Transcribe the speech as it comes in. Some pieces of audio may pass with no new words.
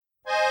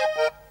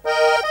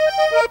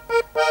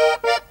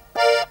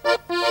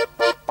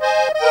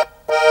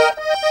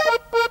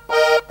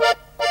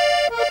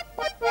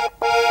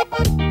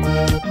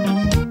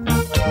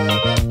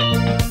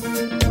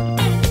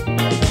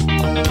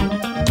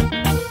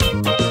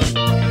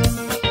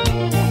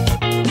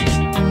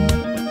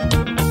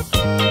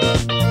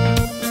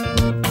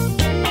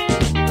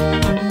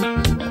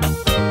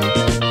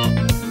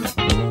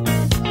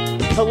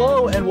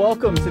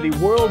welcome to the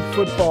World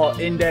Football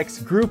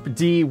Index Group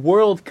D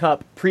World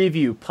Cup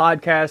Preview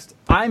Podcast.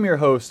 I'm your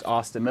host,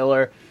 Austin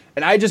Miller,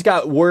 and I just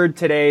got word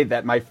today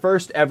that my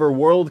first ever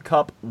World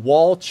Cup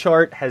wall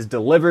chart has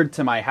delivered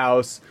to my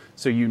house,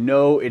 so you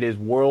know it is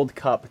World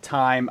Cup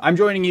time. I'm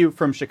joining you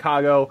from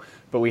Chicago,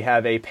 but we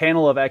have a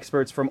panel of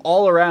experts from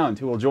all around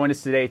who will join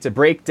us today to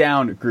break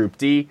down Group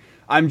D.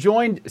 I'm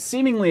joined,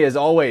 seemingly as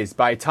always,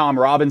 by Tom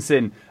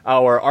Robinson,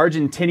 our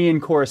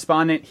Argentinian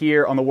correspondent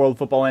here on the World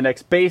Football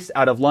Index, based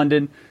out of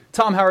London.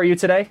 Tom, how are you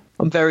today?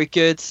 I'm very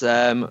good.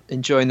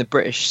 Enjoying the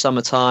British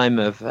summertime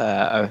of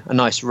a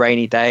nice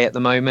rainy day at the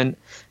moment,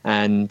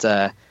 and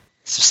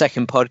it's the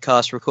second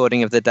podcast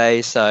recording of the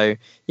day. So,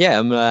 yeah,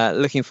 I'm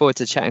looking forward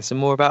to chatting some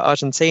more about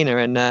Argentina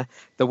and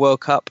the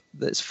World Cup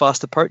that's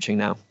fast approaching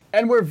now.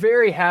 And we're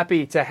very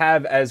happy to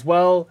have as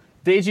well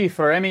Deji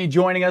Faremi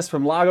joining us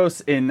from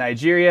Lagos in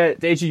Nigeria.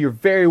 Deji, you're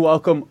very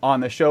welcome on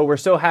the show. We're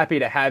so happy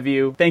to have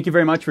you. Thank you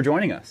very much for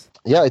joining us.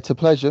 Yeah, it's a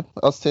pleasure.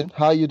 Austin,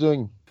 how are you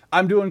doing?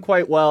 I'm doing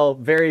quite well.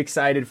 Very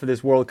excited for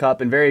this World Cup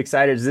and very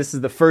excited as this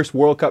is the first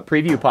World Cup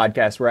preview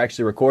podcast we're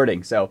actually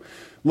recording. So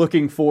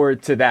looking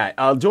forward to that.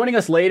 Joining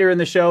us later in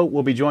the show,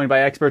 we'll be joined by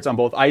experts on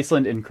both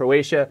Iceland and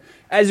Croatia.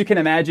 As you can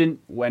imagine,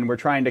 when we're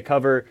trying to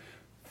cover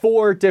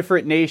 4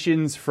 different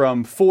nations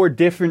from 4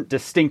 different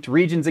distinct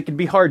regions, it can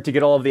be hard to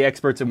get all of the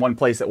experts in one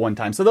place at one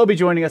time. So they'll be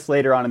joining us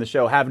later on in the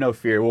show. Have no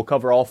fear. We'll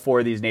cover all 4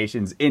 of these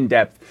nations in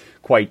depth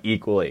quite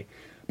equally.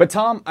 But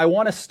Tom, I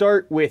want to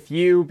start with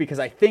you because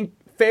I think,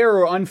 fair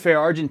or unfair,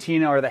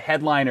 Argentina are the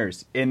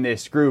headliners in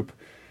this group.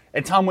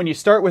 And Tom, when you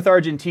start with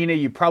Argentina,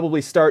 you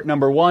probably start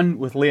number 1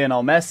 with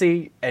Lionel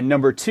Messi and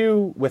number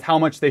 2 with how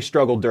much they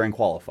struggled during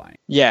qualifying.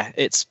 Yeah,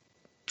 it's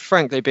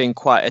frankly been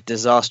quite a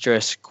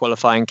disastrous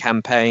qualifying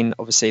campaign.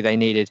 Obviously, they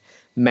needed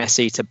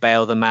Messi to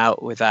bail them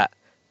out with that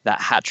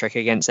hat-trick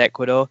against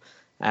Ecuador.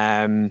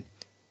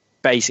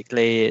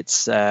 Basically,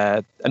 it's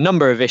a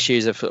number of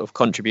issues have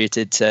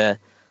contributed to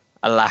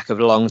a lack of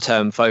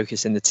long-term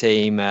focus in the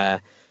team.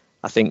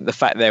 I think the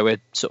fact there were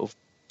sort of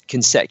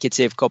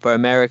consecutive Copa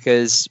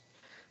Americas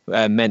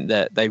meant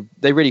that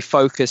they really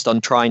focused on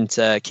trying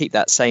to keep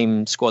that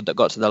same squad that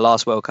got to the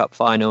last World Cup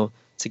final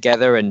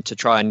together and to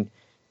try and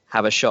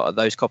have a shot at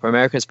those Copa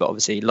Americas, but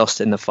obviously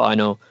lost in the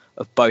final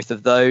of both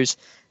of those.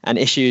 And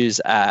issues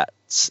at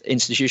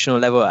institutional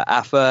level at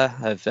AFA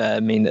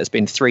have mean there's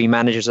been 3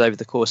 managers over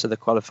the course of the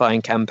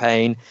qualifying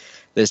campaign.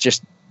 There's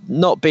just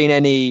not been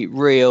any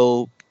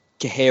real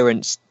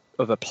coherence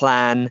of a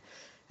plan.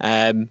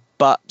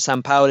 But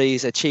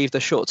Sampaoli's achieved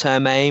a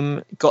short-term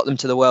aim, got them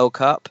to the World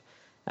Cup.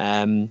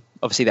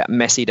 Obviously, that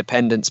Messi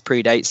dependence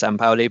predates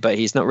Sampaoli, but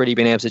he's not really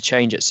been able to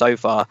change it so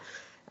far.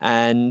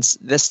 And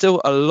there's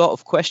still a lot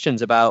of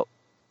questions about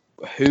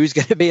who's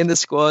going to be in the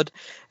squad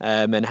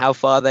and how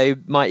far they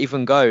might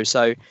even go.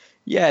 So,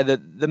 yeah,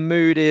 the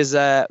mood is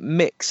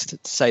mixed, to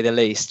say the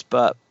least.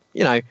 But,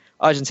 you know,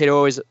 Argentina are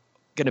always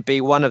going to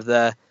be one of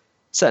the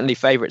certainly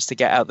favourites to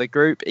get out of the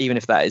group, even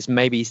if that is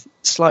maybe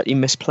slightly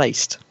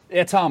misplaced.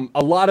 Yeah, Tom,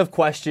 a lot of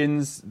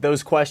questions.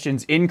 Those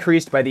questions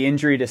increased by the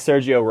injury to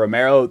Sergio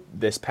Romero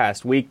this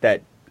past week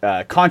that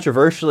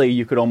controversially,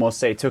 you could almost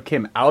say, took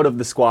him out of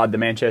the squad, the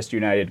Manchester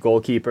United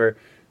goalkeeper.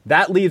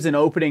 That leaves an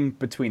opening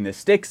between the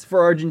sticks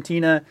for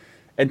Argentina.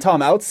 And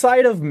Tom,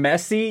 outside of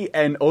Messi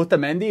and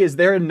Otamendi, is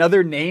there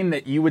another name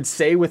that you would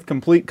say with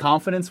complete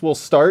confidence will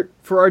start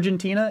for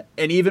Argentina?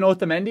 And even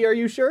Otamendi, are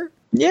you sure?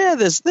 Yeah,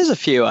 there's a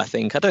few, I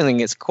think. I don't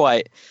think it's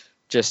quite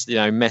just,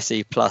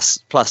 Messi plus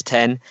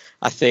 10.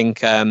 I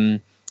think, I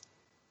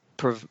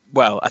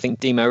think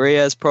Di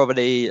Maria's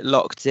probably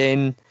locked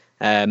in.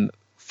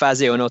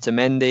 Fazio and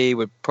Otamendi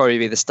would probably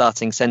be the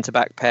starting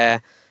centre-back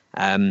pair.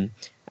 And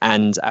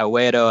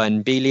Agüero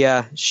and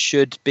Biglia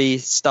should be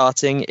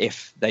starting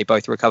if they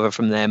both recover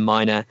from their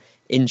minor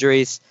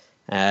injuries.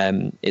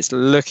 It's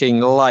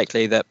looking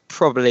likely that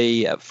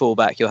probably at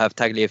full-back you'll have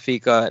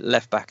Tagliafico at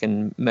left-back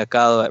and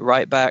Mercado at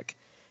right-back.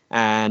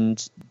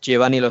 And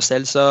Giovanni Lo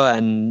Celso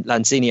and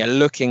Lanzini are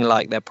looking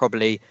like they're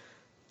probably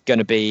going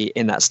to be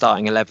in that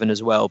starting 11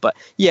 as well. But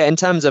yeah, in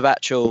terms of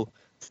actual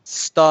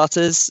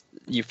starters,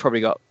 you've probably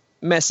got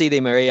Messi, Di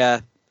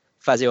Maria,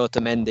 Fazio,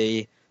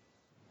 Otamendi,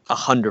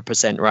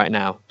 100% right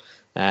now,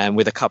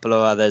 with a couple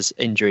of others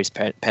injuries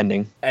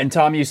pending. And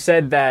Tom, you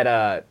said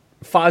that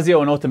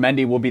Fazio and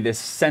Otamendi will be this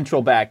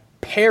central back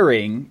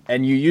pairing,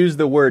 and you use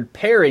the word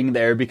pairing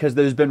there because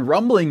there's been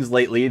rumblings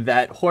lately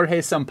that Jorge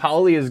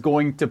Sampaoli is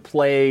going to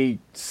play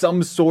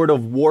some sort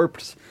of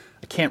warped,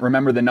 I can't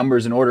remember the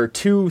numbers in order,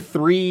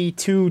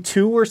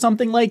 2-3-2-2 or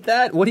something like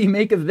that. What do you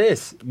make of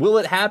this? Will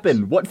it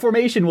happen? What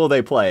formation will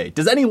they play?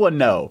 Does anyone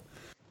know?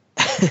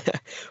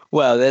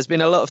 Well, there's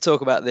been a lot of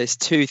talk about this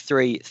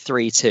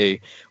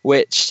 2-3-3-2,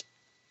 which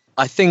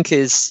I think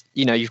is,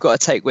 you've got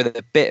to take with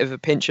a bit of a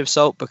pinch of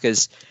salt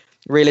because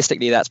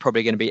realistically that's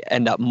probably going to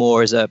end up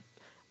more as a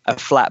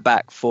flat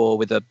back four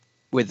with the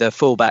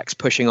fullbacks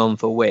pushing on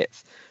for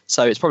width.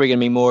 So it's probably going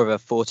to be more of a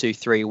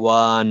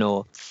 4-2-3-1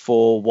 or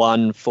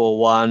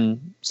 4-1-4-1,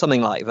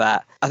 something like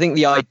that. I think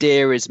the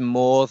idea is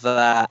more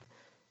that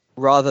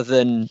rather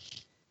than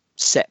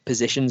set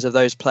positions of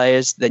those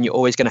players, then you're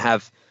always going to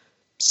have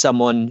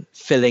someone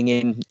filling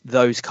in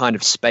those kind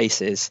of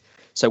spaces.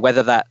 So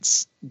whether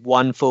that's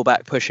one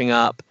fullback pushing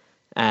up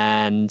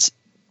and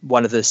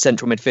one of the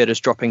central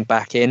midfielders dropping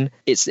back in,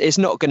 it's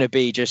not going to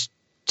be just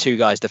two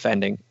guys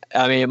defending.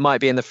 I mean, it might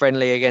be in the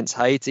friendly against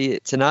Haiti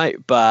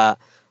tonight, but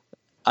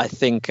I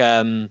think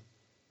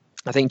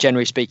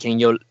generally speaking,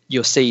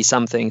 you'll see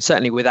something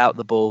certainly without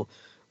the ball,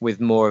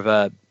 with more of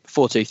a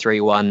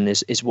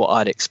 4-2-3-1 is what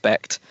I'd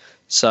expect.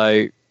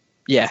 So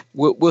yeah,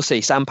 we'll see.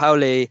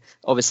 Sampaoli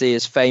obviously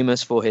is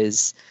famous for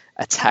his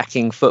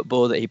attacking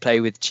football that he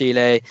played with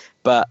Chile,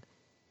 but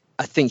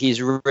I think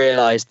he's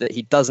realised that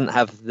he doesn't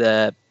have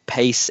the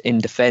pace in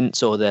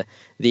defence or the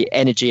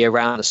energy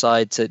around the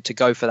side to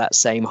go for that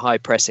same high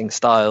pressing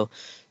style.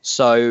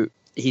 So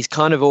he's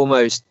kind of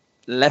almost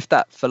left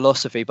that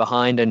philosophy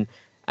behind and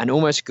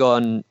almost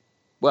gone,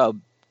 well,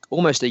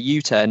 almost a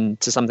U-turn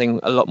to something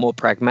a lot more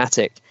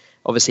pragmatic.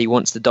 Obviously, he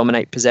wants to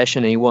dominate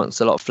possession and he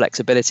wants a lot of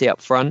flexibility up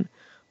front.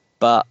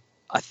 But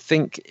I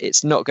think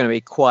it's not going to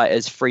be quite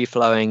as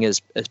free-flowing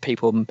as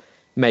people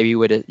maybe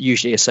would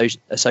usually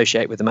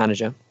associate with the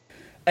manager.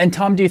 And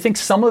Tom, do you think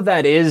some of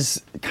that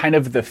is kind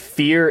of the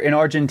fear in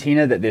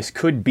Argentina that this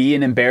could be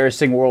an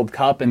embarrassing World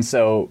Cup? And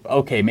so,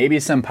 okay, maybe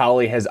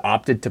Sampaoli has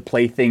opted to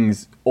play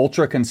things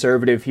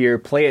ultra-conservative here,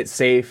 play it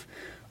safe.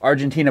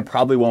 Argentina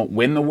probably won't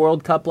win the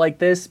World Cup like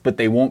this, but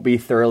they won't be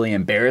thoroughly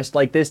embarrassed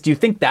like this. Do you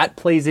think that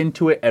plays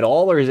into it at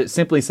all, or is it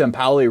simply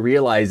Sampaoli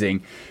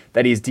realizing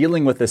that he's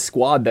dealing with a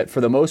squad that for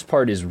the most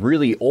part is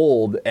really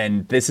old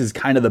and this is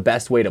kind of the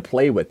best way to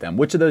play with them?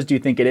 Which of those do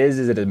you think it is?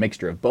 Is it a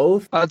mixture of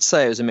both? I'd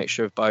say it was a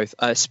mixture of both,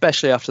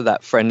 especially after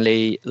that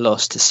friendly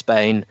loss to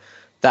Spain.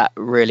 That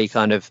really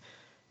kind of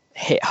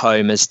hit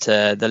home as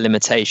to the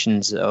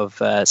limitations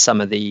of some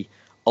of the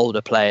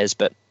older players,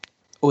 but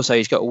also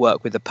he's got to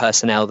work with the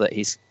personnel that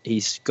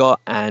he's got,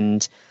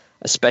 and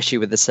especially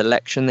with the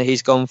selection that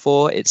he's gone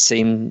for, it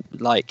seemed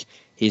like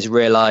he's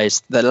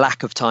realised the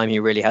lack of time he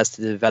really has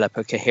to develop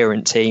a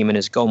coherent team and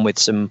has gone with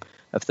some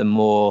of the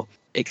more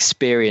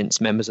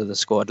experienced members of the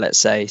squad, let's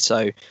say.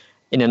 So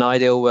in an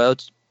ideal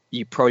world,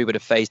 you probably would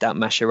have phased out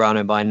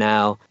Mascherano by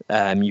now.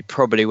 You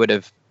probably would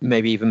have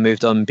maybe even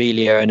moved on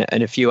Belia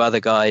and a few other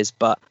guys,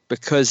 but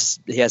because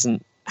he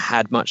hasn't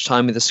had much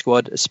time with the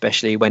squad,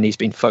 especially when he's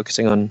been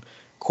focusing on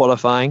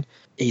qualifying,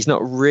 he's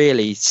not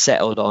really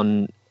settled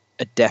on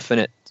a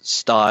definite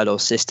style or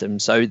system.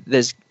 So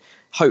there's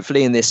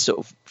hopefully in this sort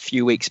of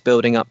few weeks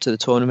building up to the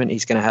tournament,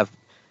 he's going to have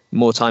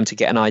more time to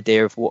get an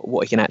idea of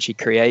what he can actually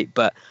create.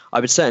 But I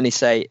would certainly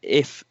say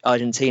if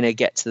Argentina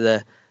get to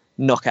the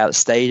knockout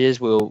stages,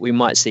 we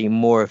might see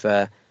more of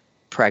a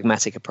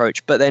pragmatic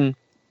approach. But then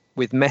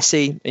with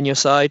Messi in your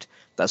side,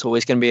 that's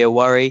always going to be a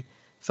worry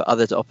for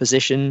other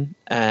opposition,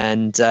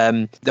 and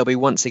they'll be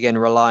once again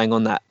relying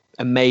on that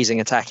amazing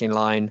attacking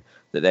line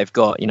that they've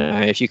got. You know,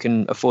 if you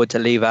can afford to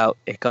leave out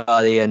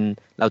Icardi and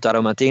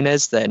Lautaro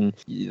Martinez, then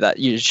that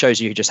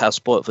shows you just how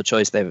spoilt for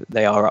choice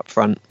they are up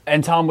front.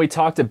 And Tom, we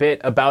talked a bit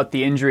about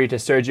the injury to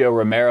Sergio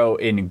Romero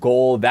in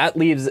goal. That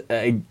leaves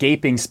a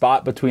gaping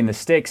spot between the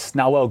sticks.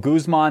 Nahuel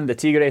Guzman, the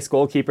Tigres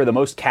goalkeeper, the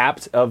most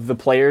capped of the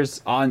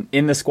players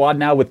in the squad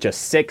now with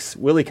just 6.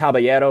 Willy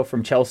Caballero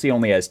from Chelsea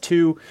only has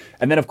 2.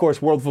 And then, of course,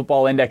 World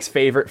Football Index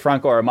favorite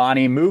Franco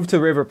Armani moved to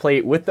River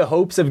Plate with the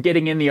hopes of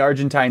getting in the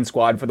Argentine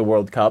squad for the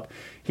World Cup.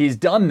 He's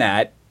done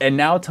that, and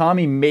now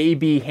Tommy may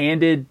be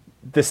handed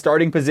the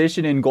starting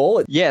position in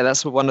goal. Yeah,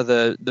 that's one of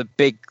the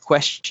big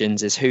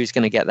questions, is who's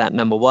going to get that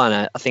number one.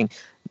 I think,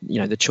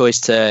 the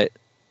choice to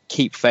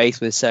keep faith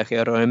with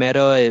Sergio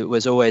Romero, it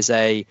was always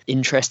a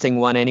interesting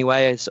one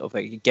anyway, sort of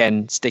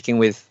again sticking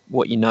with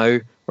what you know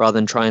rather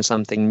than trying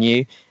something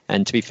new.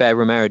 And to be fair,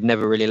 Romero had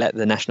never really let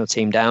the national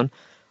team down,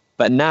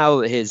 but now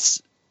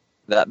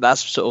that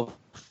sort of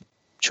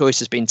choice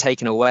has been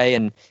taken away,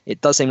 and it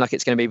does seem like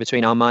it's going to be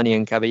between Armani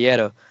and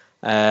Caballero.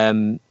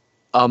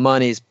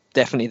 Armani is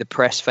definitely the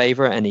press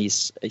favourite, and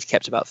he's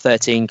kept about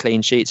 13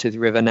 clean sheets with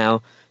River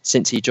now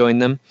since he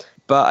joined them.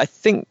 But I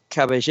think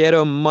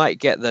Caballero might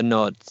get the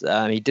nod.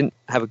 He didn't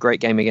have a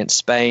great game against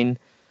Spain,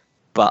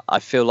 but I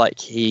feel like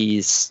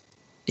he's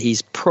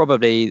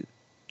probably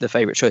the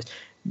favourite choice.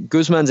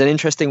 Guzman's an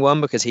interesting one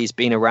because he's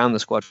been around the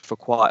squad for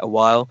quite a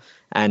while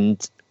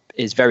and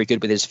is very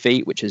good with his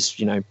feet, which is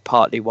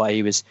partly why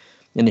he was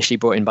initially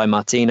brought in by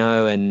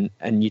Martino, and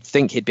you'd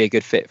think he'd be a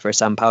good fit for a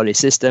Sampaoli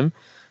system.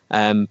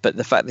 But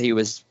the fact that he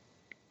was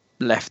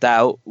left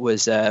out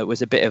was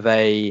a bit of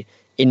a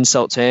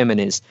insult to him, and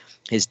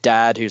his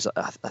dad, who's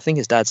I think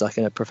his dad's like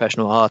a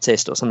professional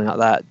artist or something like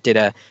that, did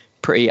a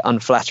pretty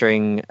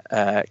unflattering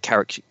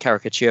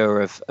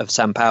caricature of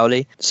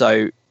Sampaoli.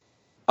 So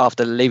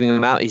after leaving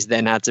him out, he's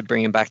then had to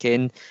bring him back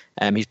in.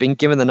 He's been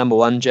given the number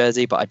 1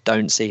 jersey, but I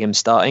don't see him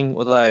starting,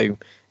 although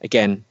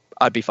again,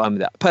 I'd be fine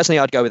with that. Personally,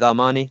 I'd go with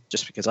Armani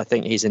just because I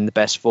think he's in the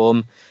best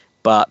form,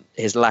 but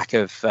his lack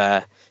of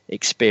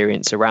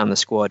experience around the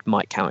squad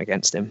might count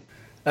against him.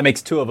 That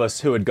makes two of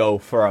us who would go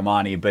for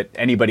Armani, but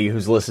anybody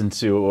who's listened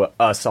to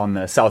us on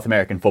the South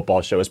American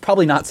Football Show is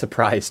probably not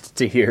surprised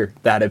to hear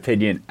that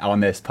opinion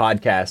on this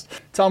podcast.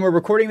 Tom, we're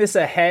recording this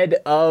ahead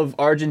of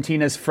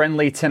Argentina's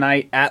friendly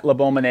tonight at La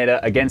Bombonera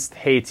against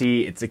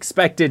Haiti. It's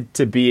expected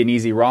to be an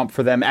easy romp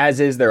for them, as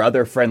is their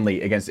other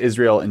friendly against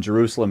Israel and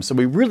Jerusalem. So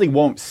we really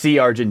won't see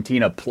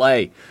Argentina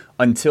play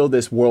until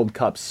this World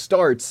Cup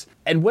starts.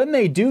 And when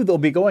they do, they'll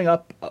be going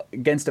up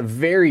against a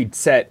varied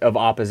set of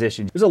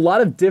opposition. There's a lot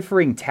of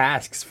differing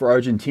tasks for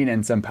Argentina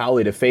and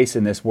Sampaoli to face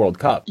in this World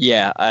Cup.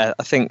 Yeah, I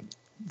think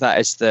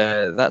that's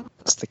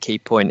the key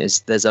point. Is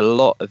there's a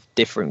lot of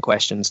different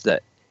questions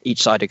that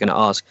each side are going to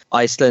ask.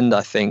 Iceland,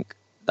 I think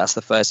that's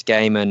the first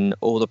game, and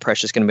all the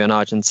pressure is going to be on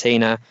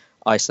Argentina.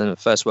 Iceland,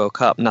 first World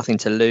Cup, nothing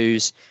to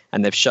lose,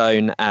 and they've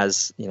shown,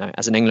 as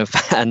an England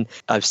fan,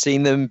 I've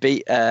seen them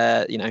beat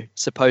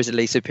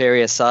supposedly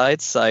superior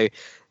sides. So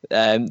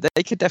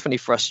they could definitely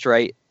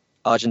frustrate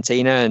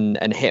Argentina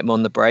and hit them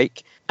on the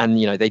break. And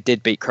they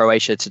did beat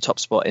Croatia to top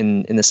spot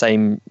in the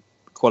same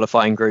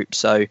qualifying group.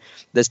 So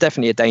there's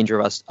definitely a danger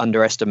of us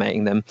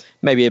underestimating them.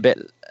 Maybe a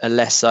bit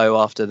less so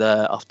after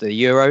the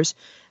Euros.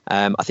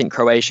 I think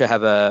Croatia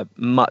have a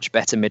much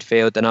better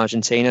midfield than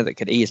Argentina that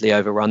could easily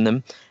overrun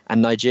them.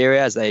 And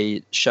Nigeria, as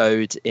they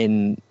showed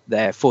in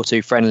their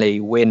 4-2 friendly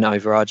win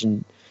over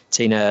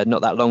Argentina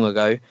not that long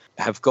ago,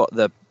 have got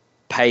the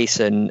pace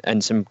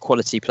and some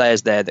quality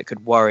players there that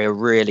could worry a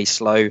really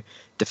slow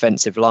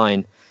defensive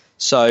line.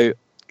 So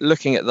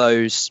looking at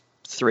those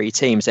three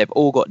teams, they've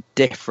all got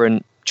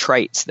different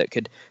traits that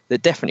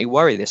definitely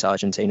worry this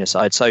Argentina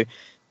side. So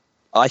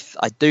I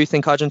do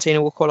think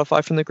Argentina will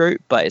qualify from the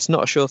group, but it's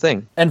not a sure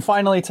thing. And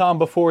finally, Tom,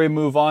 before we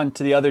move on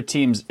to the other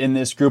teams in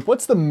this group,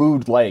 what's the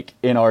mood like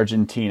in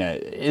Argentina?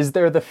 Is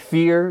there the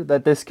fear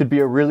that this could be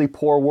a really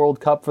poor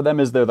World Cup for them?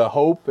 Is there the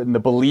hope and the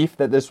belief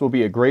that this will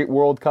be a great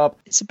World Cup?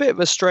 It's a bit of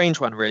a strange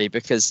one, really,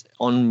 because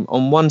on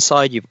one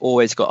side, you've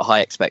always got a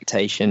high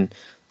expectation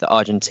that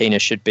Argentina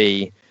should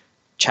be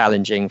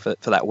challenging for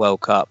that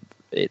World Cup.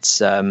 It's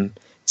for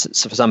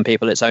some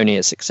people, it's only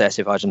a success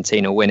if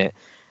Argentina win it.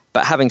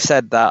 But having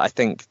said that, I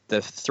think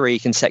the 3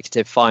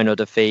 consecutive final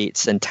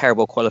defeats and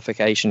terrible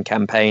qualification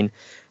campaign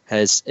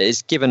has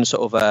given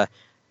sort of a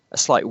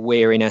slight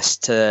weariness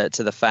to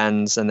the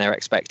fans and their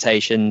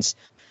expectations.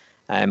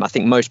 I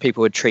think most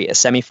people would treat a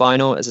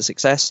semi-final as a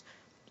success.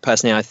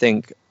 Personally, I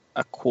think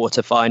a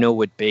quarter-final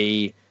would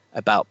be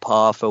about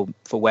par for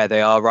where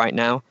they are right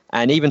now.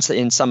 And even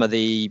in some of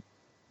the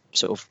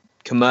sort of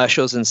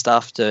commercials and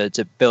stuff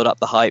to build up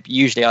the hype,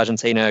 usually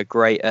Argentina are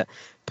great at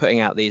putting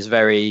out these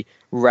very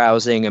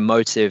rousing,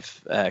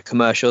 emotive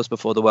commercials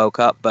before the World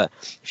Cup. But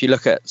if you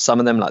look at some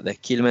of them, like the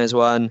Quilmes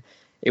one,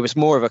 it was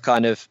more of a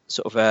kind of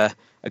sort of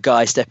a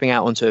guy stepping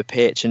out onto a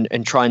pitch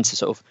and trying to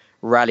sort of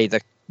rally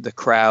the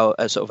crowd,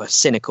 a sort of a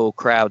cynical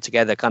crowd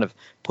together, kind of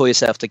pull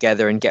yourself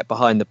together and get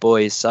behind the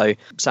boys. So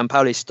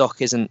Sampaoli's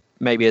stock isn't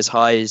maybe as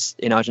high as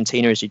in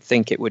Argentina as you'd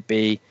think it would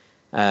be,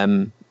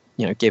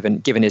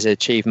 given his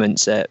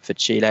achievements for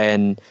Chile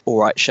and all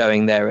right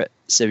showing there at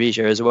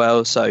Sevilla as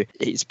well. So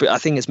I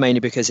think it's mainly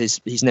because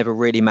he's never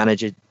really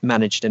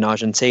managed in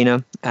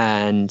Argentina,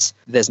 and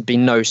there's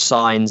been no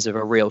signs of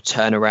a real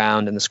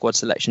turnaround, and the squad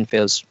selection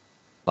feels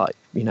like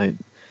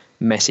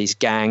Messi's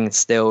gang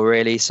still,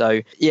 really.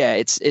 So yeah,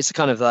 it's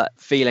kind of that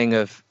feeling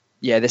of,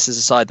 this is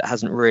a side that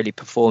hasn't really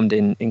performed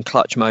in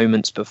clutch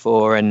moments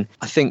before, and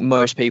I think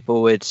most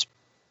people would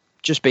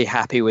just be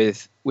happy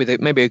with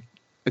maybe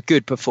a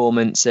good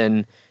performance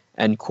and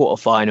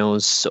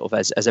quarterfinals sort of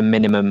as a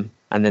minimum,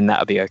 and then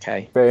that'll be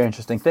okay. Very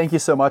interesting. Thank you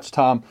so much,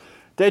 Tom.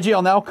 Deji,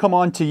 I'll now come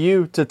on to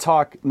you to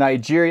talk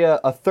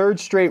Nigeria, a 3rd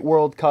straight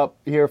World Cup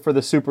here for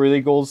the Super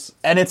Eagles,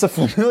 and it's a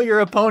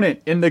familiar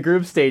opponent in the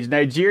group stage.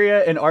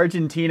 Nigeria and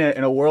Argentina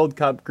in a World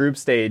Cup group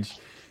stage.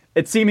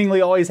 It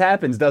seemingly always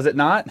happens, does it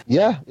not?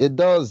 Yeah, it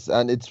does.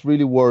 And it's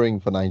really worrying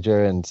for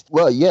Nigerians.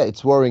 Well, yeah,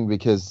 it's worrying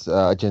because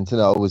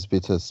Argentina always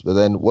beat us. But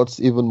then what's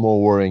even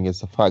more worrying is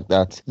the fact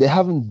that they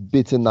haven't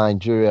beaten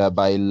Nigeria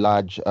by a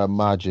large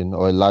margin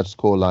or a large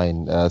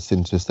scoreline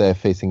since we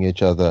started facing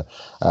each other.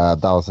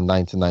 That was in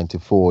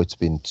 1994. It's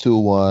been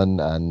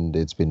 2-1 and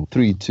it's been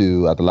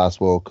 3-2 at the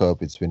last World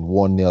Cup. It's been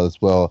 1-0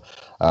 as well.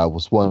 It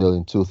was 1-0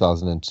 in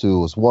 2002. It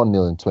was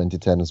 1-0 in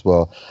 2010 as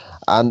well.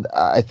 And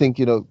I think,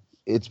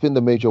 it's been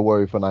the major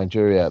worry for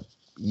Nigeria.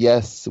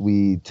 Yes,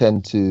 we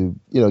tend to,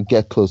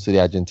 get close to the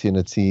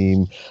Argentina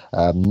team,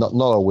 not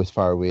always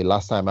far away.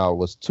 Last time out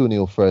was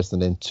 2-0 first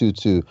and then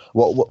 2-2.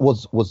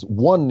 Was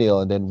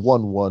 1-0 and then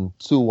 1-1,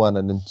 2-1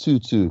 and then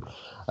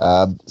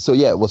 2-2. So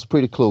yeah, it was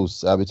pretty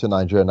close between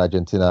Nigeria and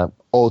Argentina.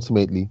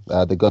 Ultimately,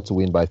 they got to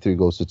win by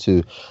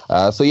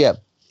 3-2. So yeah,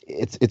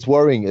 it's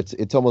worrying.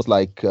 It's almost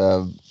like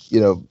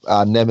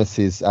our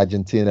nemesis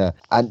Argentina,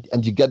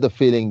 and you get the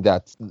feeling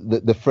that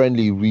the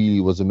friendly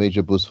really was a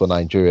major boost for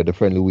Nigeria. The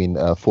friendly win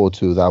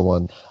 4-2, that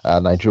one,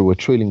 Nigeria were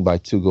trailing by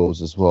 2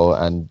 goals as well,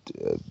 and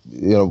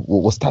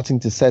we're starting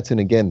to set in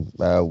again.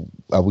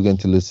 Are we going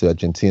to lose to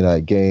Argentina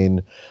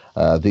again?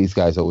 These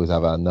guys always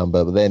have our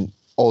number, but then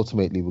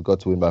ultimately we got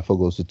to win by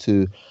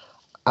 4-2.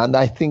 And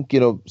I think,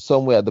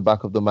 somewhere at the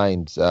back of the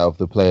minds of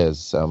the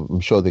players, I'm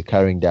sure they're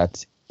carrying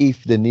that.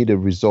 If they need a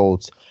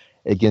result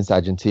against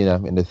Argentina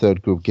in the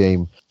third group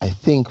game, I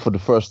think for the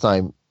first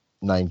time,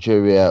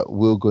 Nigeria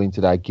will go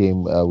into that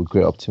game with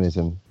great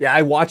optimism. Yeah,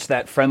 I watched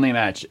that friendly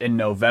match in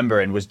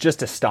November and was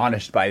just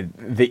astonished by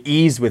the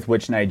ease with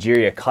which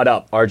Nigeria cut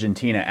up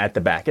Argentina at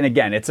the back. And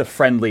again, it's a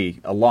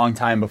friendly, a long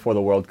time before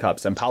the World Cup,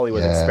 so Sampaoli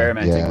was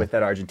experimenting with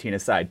that Argentina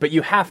side. But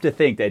you have to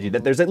think, Deji,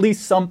 that there's at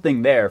least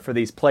something there for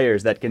these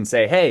players that can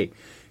say, hey,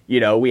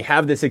 we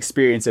have this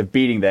experience of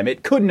beating them.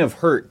 It couldn't have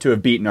hurt to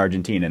have beaten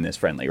Argentina in this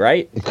friendly,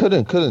 right? It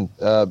couldn't.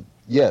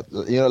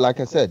 Like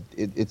I said,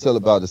 it's all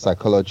about the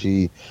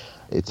psychology.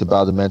 It's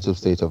about the mental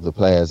state of the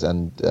players.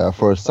 And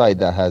for a side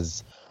that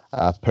has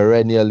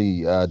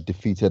perennially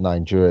defeated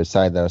Nigeria, a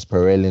side that has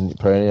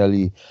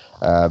perennially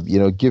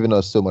given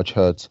us so much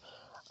hurt,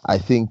 I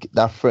think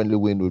that friendly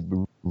win would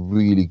be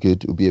really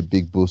good. It would be a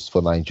big boost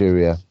for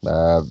Nigeria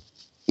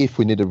if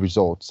we need a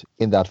result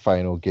in that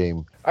final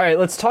game. All right,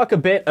 let's talk a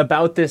bit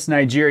about this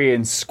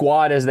Nigerian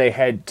squad as they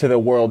head to the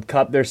World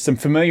Cup. There's some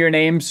familiar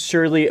names,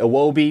 Shirley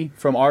Iwobi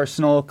from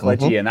Arsenal,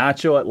 Kelechi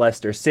Iheanacho at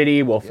Leicester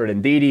City,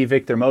 Wilfred Ndidi,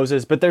 Victor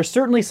Moses, but there's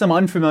certainly some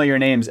unfamiliar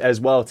names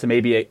as well to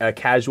maybe a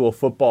casual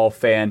football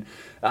fan.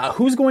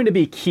 Who's going to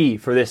be key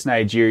for this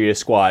Nigeria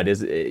squad?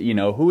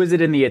 Who is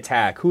it in the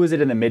attack? Who is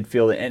it in the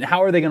midfield? And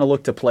how are they going to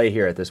look to play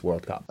here at this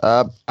World Cup?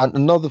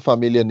 Another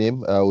familiar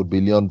name would be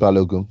Leon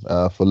Balogun.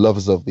 For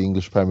lovers of the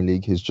English Premier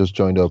League, he's just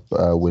joined up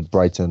with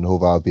Brighton and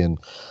Hove Albion.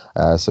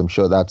 So I'm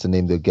sure that's a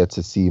name they'll get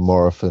to see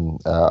more often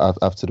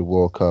after the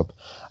World Cup.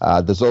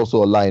 There's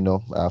also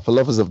Olaino, for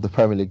lovers of the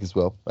Premier League as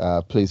well,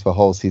 plays for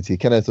Hull City.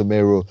 Kenneth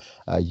Omero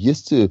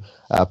used to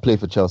play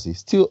for Chelsea,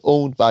 still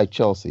owned by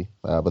Chelsea,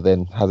 but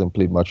then hasn't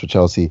played much for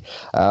Chelsea.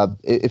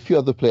 A few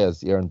other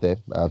players here and there.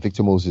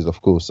 Victor Moses,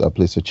 of course,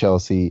 plays for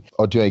Chelsea.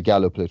 Odion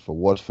Gallo played for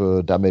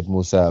Watford. Ahmed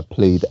Musa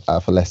played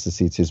for Leicester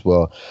City as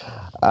well.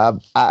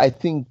 I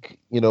think,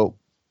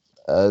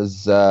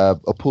 as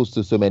opposed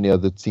to so many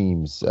other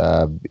teams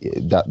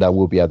that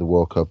will be at the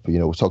World Cup. We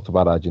talked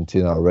about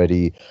Argentina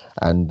already,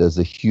 and there's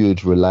a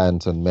huge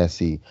reliance on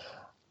Messi.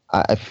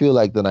 I feel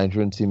like the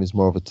Nigerian team is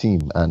more of a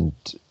team, and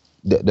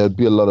there'd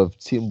be a lot of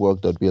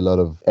teamwork. There'd be a lot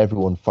of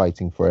everyone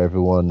fighting for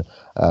everyone,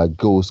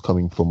 goals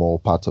coming from all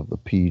parts of the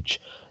pitch.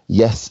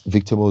 Yes,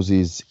 Victor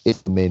Moses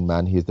is the main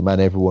man. He's the man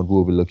everyone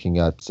will be looking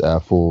at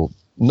for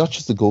not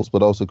just the goals,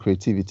 but also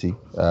creativity,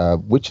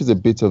 which is a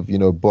bit of,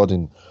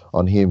 burden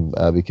on him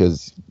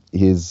because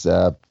he's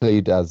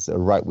played as a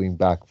right wing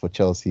back for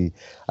Chelsea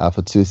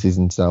for 2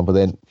 seasons now. But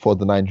then for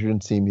the Nigerian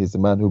team, he's the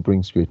man who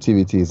brings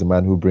creativity. He's the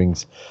man who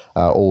brings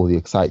all the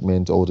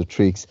excitement, all the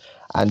tricks.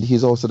 And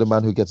he's also the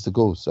man who gets the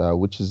goals,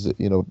 which is,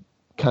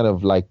 kind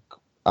of like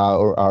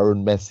our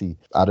own Messi.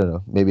 I don't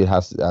know. Maybe it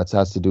has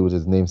to do with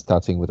his name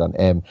starting with an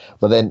M.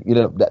 But then,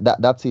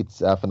 that's it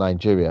for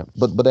Nigeria.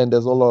 But then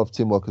there's a lot of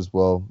teamwork as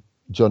well.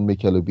 John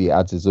Mikelubi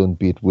adds his own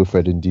bit,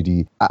 Wilfred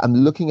Ndidi. I'm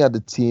looking at the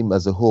team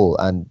as a whole,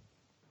 and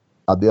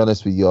I'll be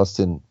honest with you,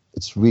 Austin,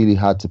 it's really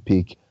hard to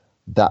pick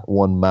that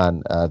one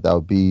man that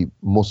would be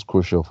most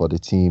crucial for the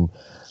team.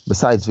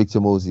 Besides Victor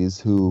Moses,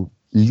 who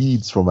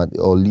leads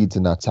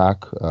in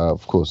attack,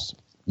 of course,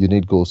 you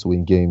need goals to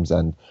win games,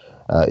 and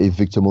if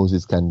Victor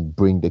Moses can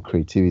bring the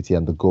creativity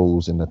and the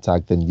goals in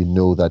attack, then you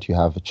know that you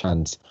have a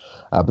chance.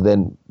 But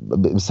then,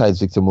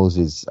 besides Victor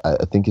Moses,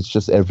 I think it's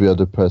just every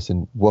other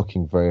person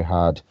working very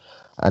hard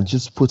and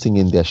just putting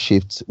in their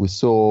shifts. We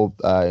saw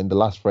in the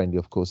last friendly,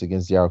 of course,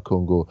 against DR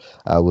Congo,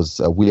 was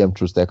William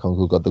Troost-Ekong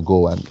who got the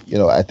goal. And,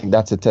 I think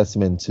that's a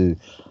testament to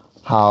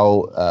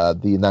how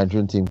the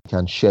Nigerian team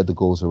can share the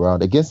goals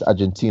around. Against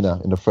Argentina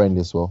in the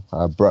friendly as well,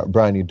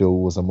 Brian Ido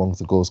was amongst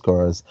the goal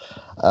scorers.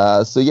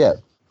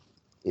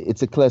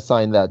 It's a clear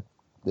sign that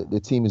the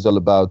team is all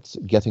about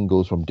getting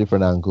goals from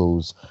different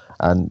angles,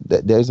 and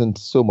there isn't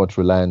so much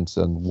reliance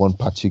on one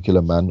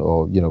particular man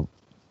or,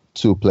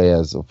 two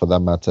players, or for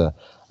that matter,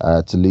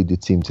 to lead the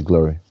team to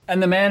glory.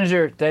 And the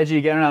manager,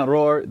 Deji Gernot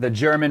Rohr, the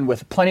German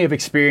with plenty of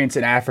experience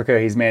in Africa.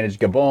 He's managed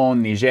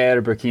Gabon,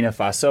 Niger, Burkina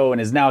Faso, and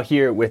is now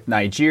here with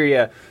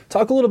Nigeria.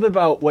 Talk a little bit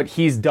about what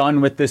he's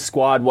done with this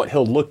squad, what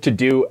he'll look to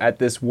do at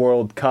this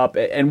World Cup,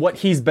 and what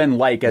he's been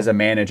like as a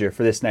manager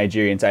for this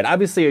Nigerian side.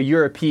 Obviously a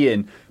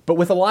European, but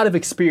with a lot of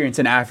experience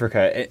in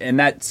Africa, and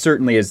that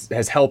certainly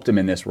has helped him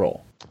in this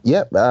role.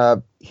 Yeah,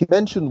 he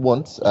mentioned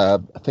once, I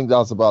think that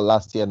was about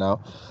last year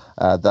now,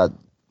 that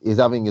he's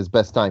having his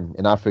best time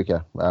in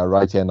Africa,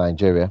 right here in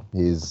Nigeria.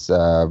 He's,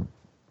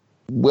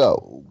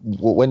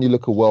 when you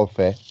look at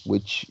welfare,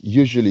 which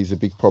usually is a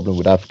big problem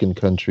with African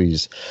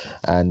countries,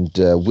 and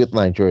with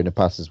Nigeria in the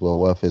past as well,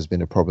 welfare has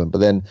been a problem. But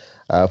then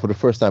for the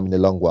first time in a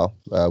long while,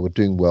 we're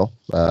doing well.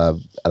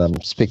 And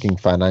I'm speaking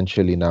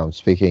financially now. I'm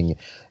speaking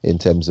in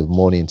terms of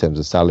money, in terms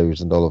of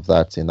salaries and all of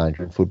that in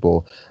Nigerian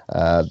football.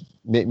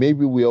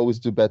 Maybe we always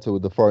do better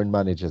with the foreign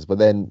managers, but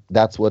then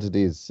that's what it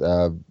is.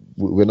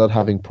 We're not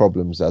having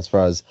problems as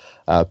far as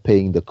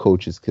paying the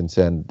coach is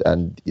concerned.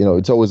 And,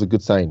 it's always a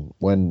good sign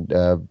when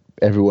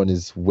everyone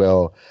is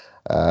well,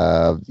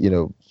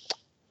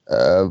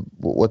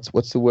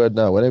 what's the word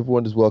now? When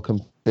everyone is well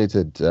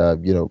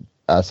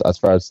as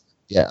far as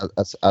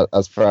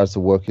as far as the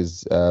work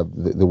is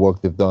the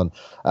work they've done.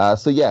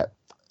 So yeah,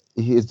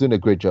 he is doing a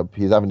great job.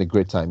 He's having a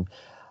great time.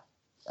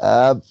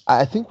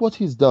 I think what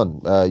he's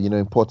done,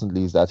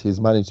 importantly, is that he's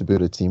managed to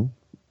build a team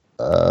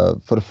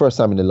for the first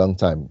time in a long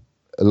time.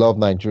 A lot of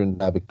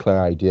Nigerians have a clear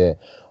idea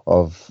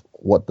of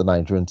what the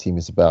Nigerian team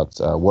is about,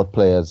 what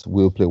players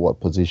will play what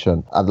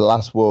position. At the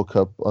last World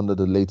Cup under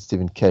the late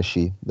Stephen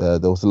Keshi, there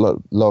was a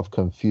lot of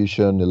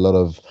confusion, a lot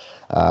of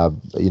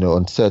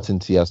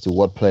uncertainty as to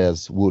what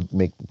players would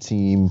make the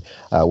team,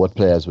 what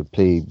players would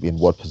play in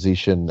what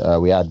position.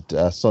 We had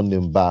Sunday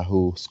Mba,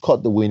 who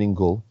scored the winning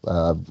goal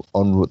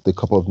on the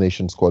Cup of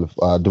Nations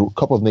the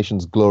Cup of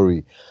Nations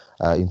glory.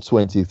 In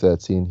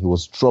 2013, he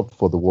was dropped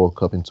for the World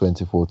Cup in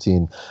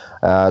 2014.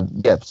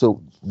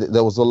 So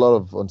there was a lot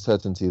of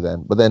uncertainty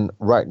then. But then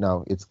right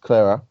now, it's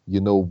clearer. You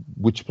know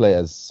which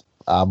players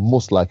are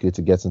most likely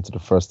to get into the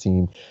first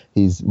team.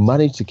 He's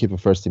managed to keep a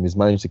first team. He's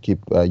managed to keep,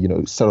 a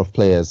set of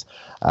players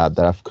that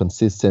have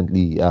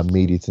consistently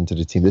made it into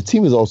the team. The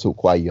team is also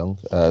quite young.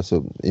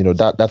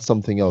 That's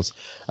something else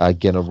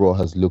Gernot Rohr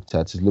has looked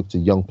at. He's looked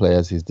at young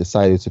players. He's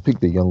decided to pick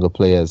the younger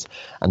players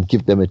and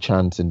give them a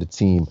chance in the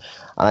team.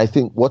 And I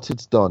think what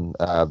it's done,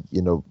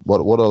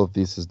 what all of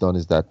this has done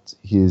is that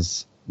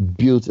he's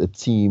built a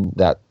team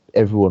that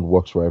everyone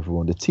works for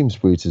everyone. The team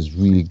spirit is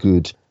really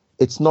good.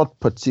 It's not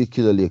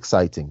particularly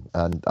exciting,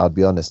 and I'll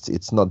be honest,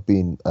 it's not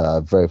been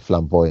very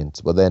flamboyant,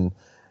 but then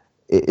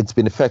it's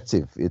been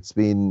effective. It's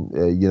been,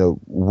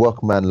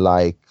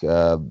 workmanlike.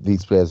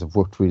 These players have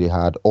worked really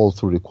hard all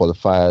through the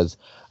qualifiers.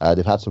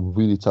 They've had some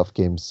really tough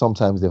games.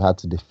 Sometimes they've had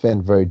to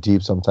defend very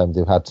deep. Sometimes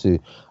they've had to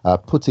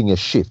put in a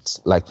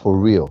shift, like for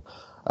real.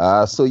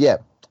 I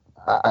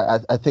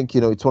think,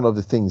 it's one of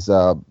the things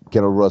Gernot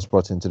Rohr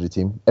brought into the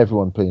team.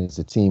 Everyone playing as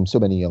a team, so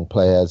many young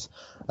players,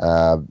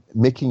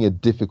 making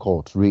it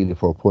difficult, really,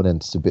 for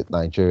opponents to beat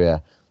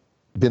Nigeria.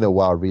 Been a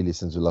while, really,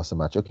 since we lost a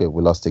match. Okay,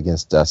 we lost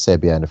against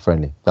Serbia in a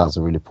friendly. That was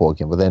a really poor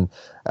game. But then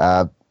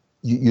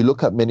you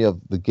look at many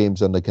of the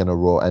games under Gernot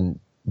Rohr, and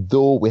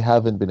though we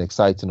haven't been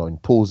exciting or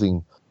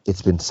imposing,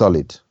 it's been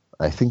solid.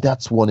 I think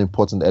that's one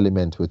important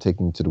element we're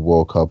taking to the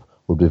World Cup.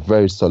 Will be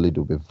very solid.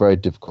 Will be very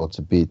difficult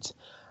to beat.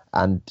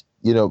 And,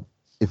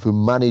 if we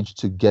manage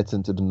to get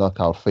into the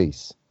knockout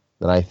phase,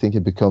 then I think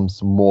it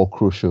becomes more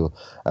crucial.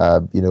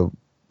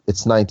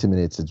 It's 90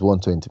 minutes, it's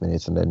 120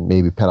 minutes, and then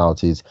maybe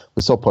penalties.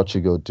 We saw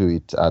Portugal do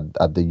it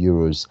at the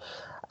Euros.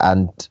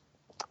 And,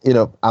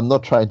 I'm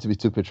not trying to be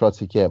too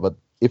patriotic here, but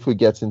if we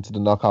get into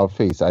the knockout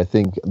phase, I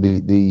think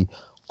the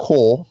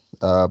core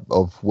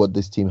of what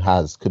this team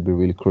has could be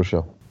really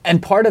crucial. And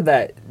part of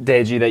that,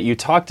 Deji, that you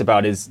talked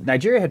about is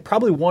Nigeria had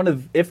probably one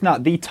of, if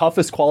not the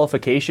toughest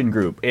qualification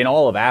group in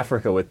all of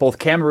Africa, with both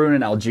Cameroon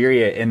and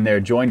Algeria in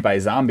there, joined by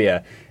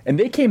Zambia. And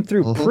they came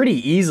through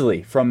pretty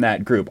easily from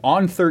that group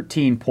on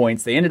 13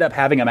 points. They ended up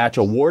having a match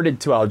awarded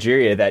to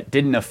Algeria that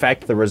didn't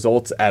affect the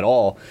results at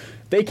all.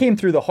 They came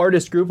through the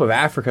hardest group of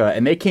Africa,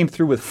 and they came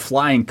through with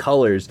flying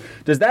colors.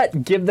 Does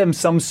that give them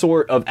some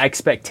sort of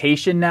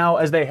expectation now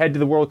as they head to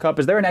the World Cup?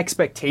 Is there an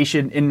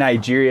expectation in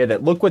Nigeria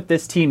that, look what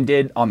this team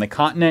did on the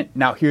continent,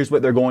 now here's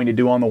what they're going to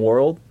do on the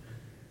world?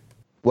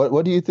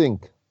 What do you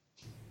think?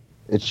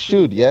 It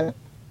should, yeah?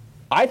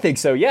 I think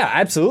so, yeah,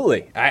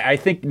 absolutely. I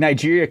think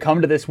Nigeria come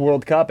to this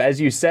World Cup,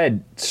 as you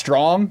said,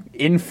 strong,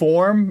 in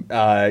form,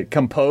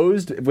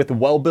 composed, with a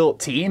well-built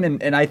team,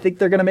 and I think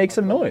they're going to make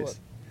some noise.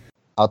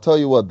 I'll tell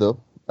you what, though,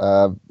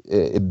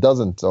 it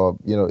doesn't, or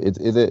it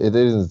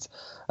isn't.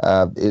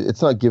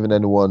 It's not giving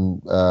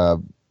anyone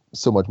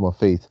so much more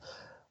faith.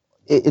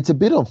 It's a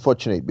bit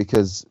unfortunate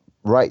because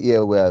right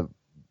here we're,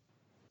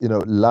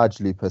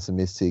 largely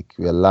pessimistic.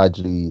 We're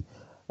largely,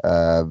 we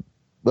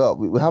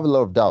have a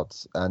lot of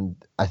doubts, and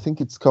I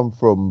think it's come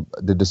from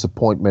the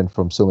disappointment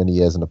from so many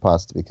years in the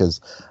past.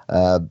 Because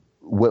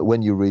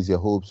when you raise your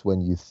hopes,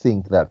 when you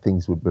think that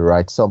things would be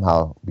right,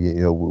 somehow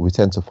we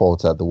tend to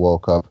falter at the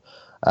World Cup.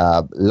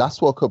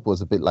 Last World Cup was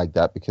a bit like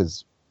that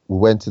because we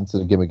went into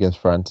the game against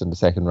France in the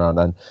second round,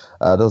 and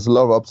there was a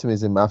lot of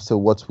optimism after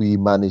what we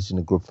managed in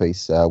the group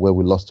phase, where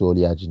we lost to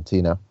only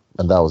Argentina,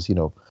 and that was,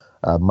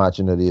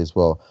 marginally as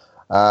well.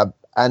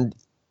 And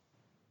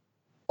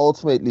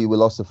ultimately, we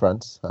lost to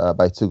France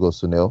by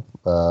 2-0.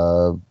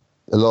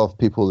 A lot of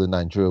people in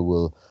Nigeria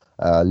will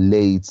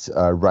lay it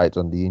right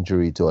on the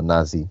injury to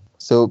Onazi.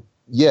 So,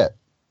 yeah.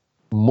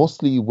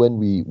 Mostly when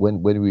we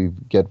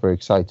get very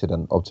excited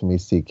and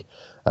optimistic,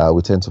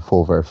 we tend to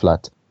fall very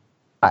flat.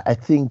 I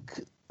think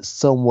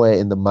somewhere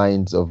in the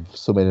minds of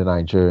so many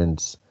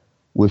Nigerians,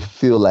 we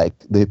feel like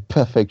the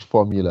perfect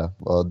formula,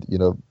 or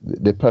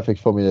the perfect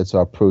formula to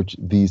approach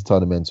these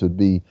tournaments would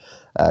be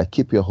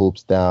keep your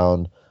hopes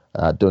down,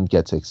 don't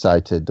get too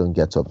excited, don't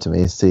get too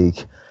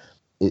optimistic.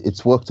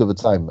 It's worked over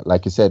time.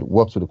 Like you said,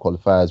 worked with the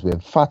qualifiers. We're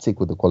emphatic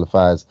with the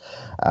qualifiers.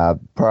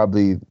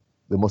 Probably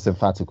the most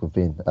emphatic we've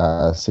been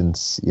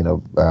since,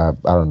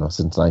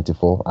 since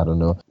 94. I don't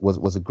know.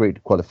 Was a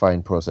great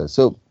qualifying process.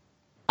 So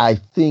I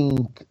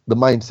think the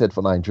mindset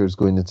for Nigeria is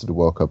going into the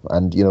World Cup.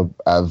 And,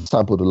 I've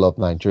sampled a lot of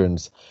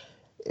Nigerians.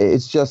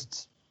 It's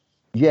just,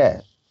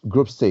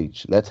 group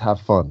stage. Let's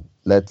have fun.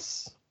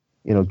 Let's,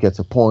 get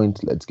a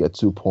point. Let's get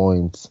 2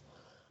 points.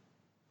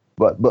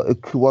 But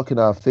it could work in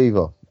our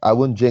favor. I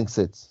wouldn't jinx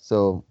it.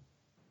 So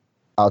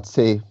I'd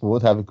say we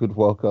won't have a good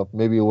World Cup.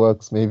 Maybe it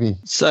works, maybe.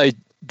 So,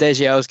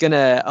 Deji, I was going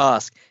to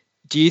ask,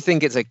 do you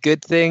think it's a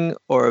good thing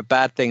or a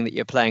bad thing that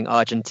you're playing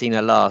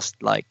Argentina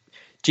last? Like,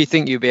 do you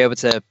think you'll be able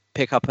to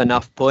pick up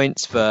enough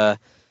points to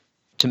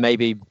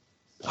maybe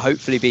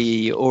hopefully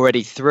be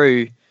already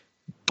through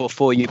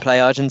before you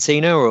play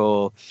Argentina,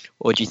 or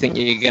do you think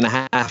you're going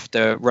to have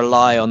to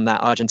rely on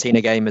that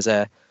Argentina game as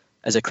a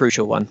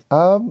crucial one?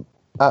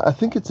 I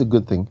think it's a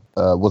good thing.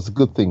 Was a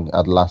good thing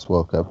at the last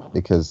World Cup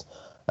because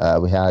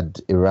we had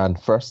Iran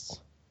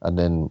first and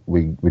then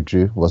we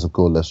drew. It was a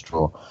goalless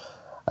draw.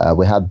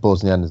 We had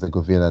Bosnia and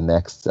Herzegovina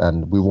next,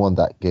 and we won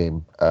that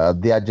game.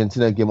 The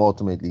Argentina game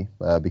ultimately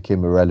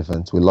became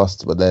irrelevant. We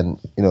lost, but then,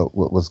 it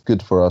was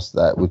good for us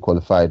that we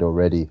qualified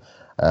already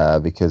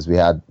because we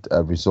had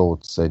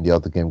results in the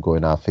other game go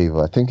in our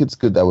favor. I think it's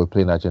good that we're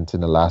playing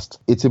Argentina last.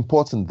 It's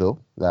important, though,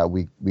 that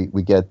we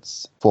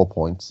get 4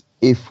 points.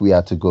 If we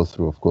had to go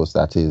through, of course,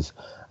 that is,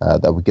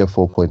 that we get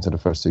 4 points in the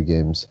first 2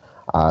 games.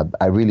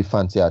 I really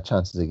fancy our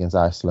chances against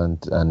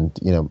Iceland, and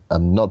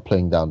I'm not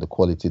playing down the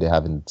quality they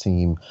have in the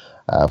team.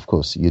 Of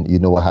course, you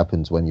know what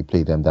happens when you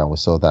play them down. We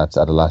saw that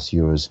at the last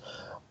Euros.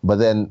 But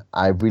then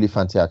I really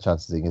fancy our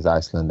chances against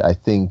Iceland. I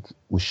think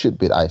we should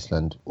beat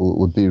Iceland. It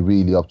would be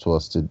really up to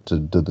us to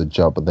do the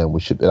job, but then we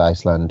should beat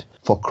Iceland.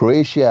 For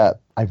Croatia,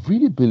 I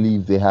really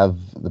believe they have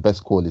the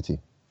best quality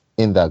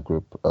in that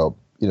group.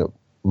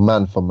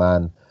 Man for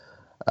man,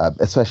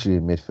 especially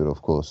in midfield,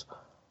 of course.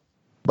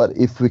 But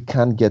if we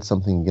can get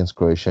something against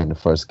Croatia in the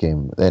first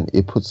game, then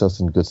it puts us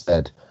in good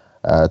stead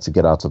to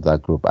get out of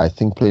that group. I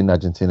think playing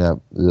Argentina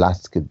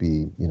last could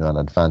be, an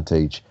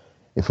advantage.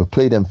 If we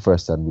play them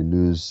first and we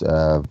lose,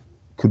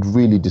 could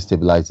really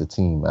destabilize the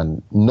team.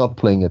 And not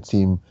playing a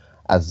team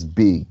as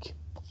big,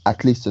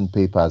 at least on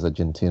paper, as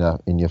Argentina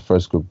in your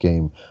first group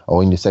game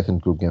or in your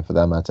second group game for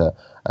that matter,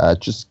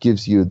 just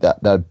gives you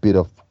that bit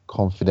of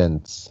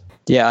confidence.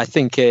 Yeah, I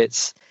think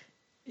it's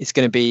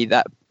going to be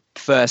that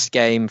first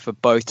game for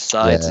both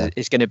sides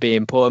is going to be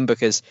important,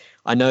 because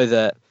I know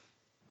that,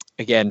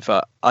 again,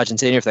 for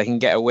Argentina, if they can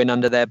get a win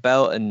under their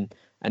belt and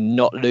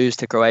not lose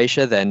to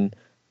Croatia, then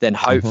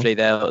hopefully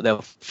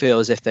they'll feel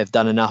as if they've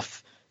done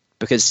enough.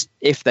 Because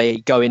if they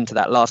go into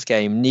that last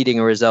game needing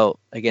a result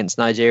against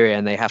Nigeria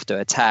and they have to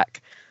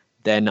attack,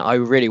 then I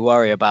really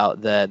worry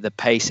about the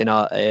pace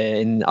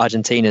in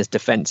Argentina's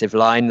defensive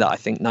line that I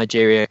think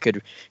Nigeria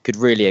could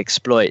really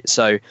exploit.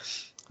 So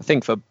I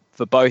think for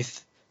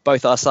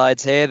both our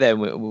sides here, then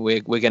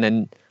we're going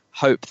to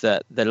hope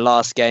that the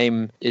last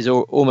game is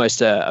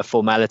almost a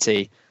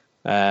formality,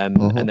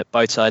 and that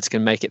both sides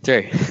can make it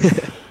through.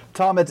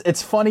 Tom,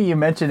 it's funny you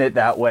mention it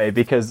that way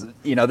because,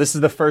 this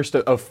is the first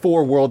of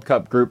 4 World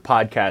Cup group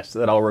podcasts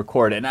that I'll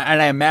record. And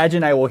I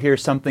imagine I will hear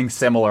something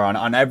similar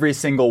on every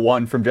single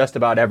one from just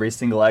about every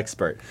single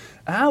expert.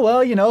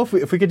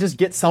 If we could just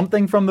get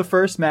something from the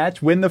first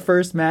match, win the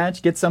first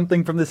match, get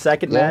something from the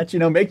second match,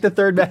 make the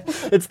third match.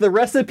 The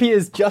recipe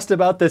is just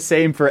about the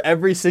same for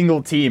every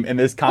single team in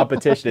this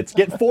competition. It's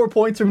get 4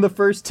 points from the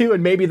first 2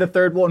 and maybe the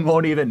third one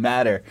won't even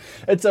matter.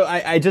 And so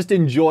I just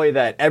enjoy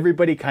that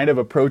everybody kind of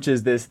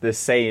approaches this the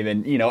same.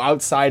 And,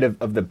 outside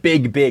of the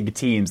big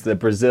teams, the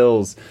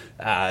Brazils,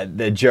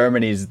 the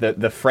Germanys,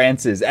 the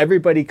Frances,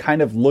 everybody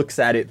kind of looks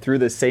at it through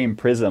the same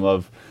prism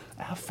of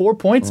 4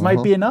 points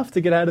might be enough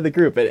to get out of the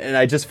group. And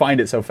I just find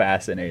it so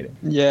fascinating.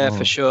 Yeah,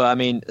 for sure. I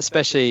mean,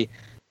 especially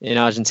in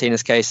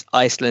Argentina's case,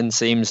 Iceland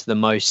seems the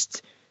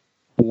most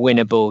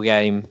winnable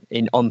game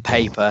on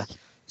paper.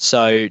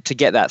 So to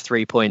get that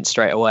 3 points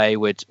straight away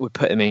would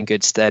put them in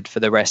good stead for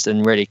the rest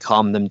and really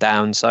calm them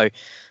down. So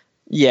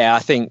yeah, I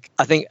think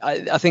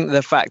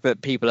the fact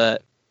that people are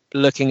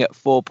looking at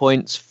 4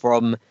 points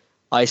from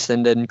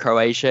Iceland and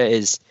Croatia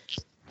is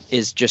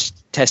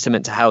just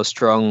testament to how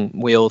strong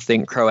we all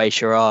think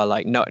Croatia are.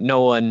 Like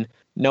no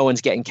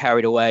one's getting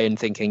carried away and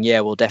thinking, yeah,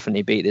 we'll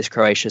definitely beat this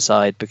Croatia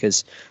side,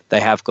 because they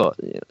have got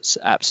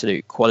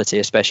absolute quality,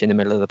 especially in the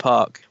middle of the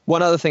park.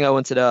 One other thing I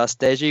wanted to ask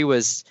Deji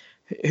was,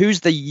 who's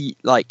the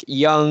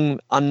young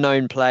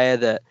unknown player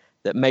that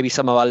maybe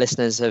some of our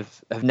listeners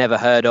have never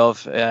heard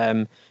of,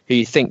 who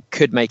you think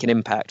could make an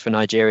impact for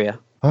Nigeria?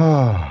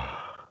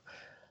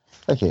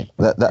 Okay,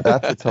 that's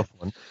a tough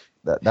one.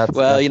 That's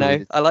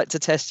really... I like to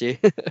test you.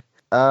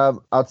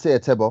 I'd say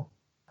Etebo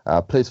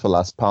plays for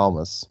Las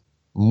Palmas,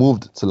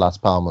 moved to Las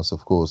Palmas,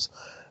 of course,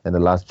 in the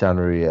last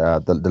January,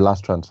 the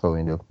last transfer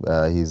window.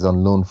 He's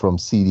on loan from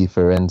CD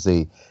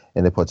Firenze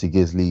in the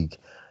Portuguese league.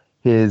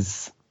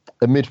 He's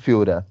a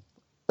midfielder,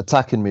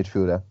 attacking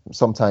midfielder,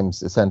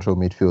 sometimes a central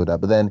midfielder,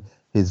 but then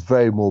he's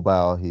very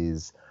mobile.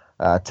 He's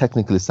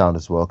technically sound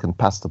as well, can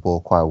pass the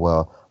ball quite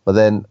well. But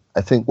then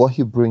I think what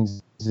he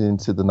brings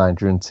into the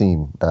Nigerian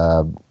team,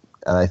 and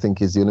I think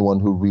he's the only one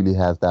who really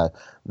has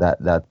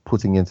that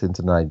putting it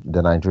into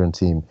the Nigerian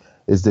team,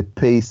 is the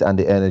pace and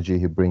the energy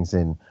he brings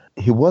in.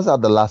 He was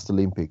at the last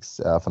Olympics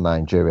for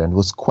Nigeria and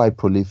was quite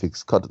prolific,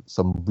 scored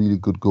some really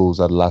good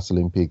goals at the last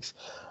Olympics.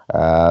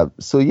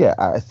 So yeah,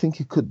 I think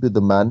he could be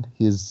the man.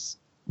 He's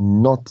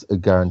not a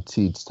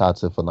guaranteed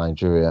starter for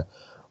Nigeria.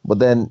 But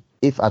then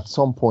if at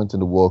some point in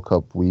the World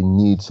Cup we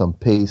need some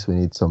pace, we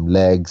need some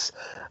legs,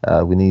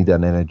 we need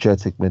an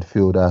energetic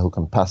midfielder who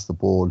can pass the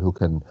ball, who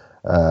can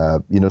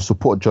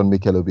support John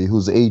Mikel Obi,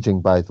 who's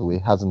aging, by the way,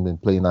 hasn't been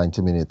playing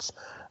 90 minutes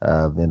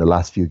in the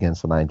last few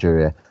games for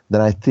Nigeria,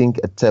 then I think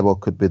Etebo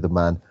could be the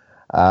man.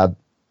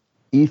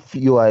 If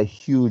you are a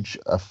huge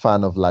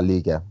fan of La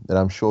Liga, then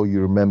I'm sure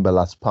you remember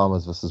Las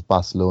Palmas versus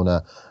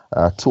Barcelona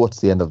towards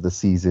the end of the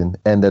season,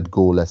 ended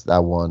goalless,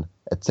 that one.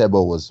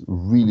 Etebo was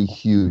really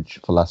huge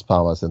for Las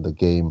Palmas in the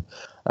game.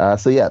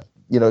 So yeah,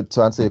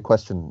 to answer your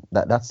question,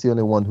 that's the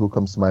only one who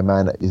comes to my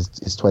mind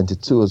is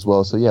 22 as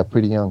well. So yeah,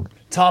 pretty young.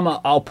 Tom,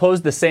 I'll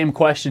pose the same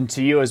question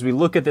to you. As we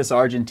look at this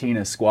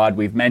Argentina squad,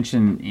 we've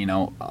mentioned,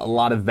 a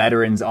lot of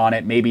veterans on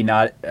it, maybe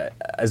not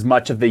as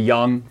much of the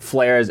young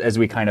flair as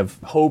we kind of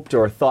hoped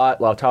or thought.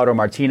 Lautaro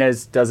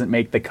Martinez doesn't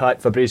make the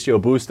cut. Fabricio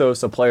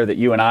Bustos, a player that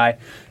you and I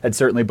had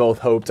certainly both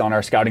hoped on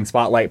our Scouting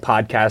Spotlight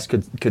podcast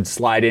could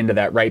slide into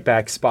that right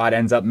back spot,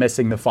 ends up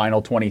missing the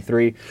final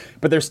 23.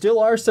 But there still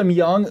are some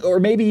young, or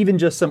maybe even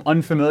just some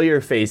unfamiliar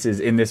faces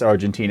in this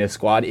Argentina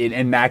squad.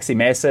 In Maxi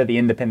Mesa, the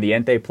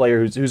Independiente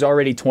player who's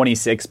already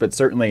 26, but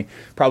certainly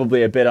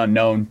probably a bit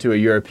unknown to a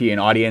European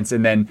audience.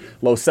 And then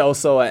Lo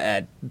Celso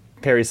at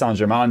Paris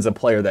Saint-Germain is a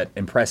player that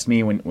impressed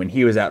me when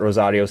he was at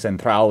Rosario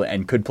Central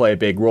and could play a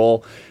big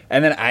role.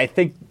 And then I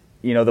think,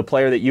 the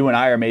player that you and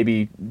I are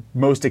maybe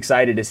most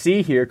excited to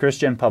see here,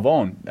 Christian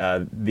Pavon,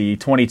 the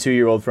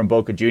 22-year-old from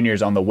Boca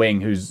Juniors on the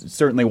wing, who's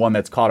certainly one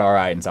that's caught our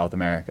eye in South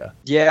America.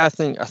 Yeah, I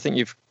think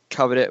you've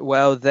covered it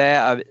well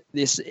there.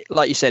 This,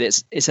 like you said,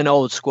 it's an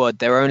old squad.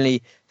 There are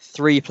only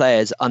 3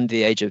 players under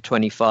the age of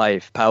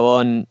 25.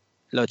 Pavon,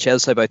 Lo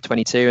Celso, both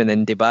 22, and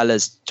then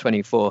Dybala's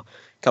 24.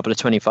 A couple of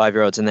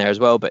 25-year-olds in there as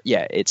well. But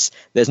yeah,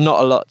 there's not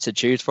a lot to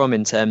choose from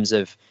in terms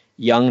of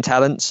young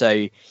talent. So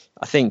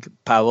I think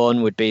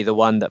Pavon would be the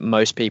one that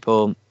most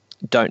people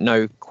don't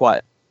know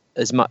quite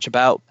as much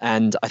about.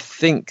 And I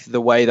think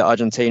the way that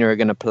Argentina are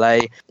going to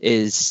play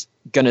is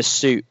going to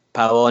suit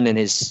Pavon in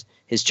his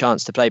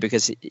chance to play,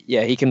 because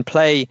he can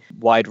play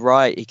wide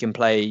right, he can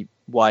play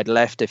wide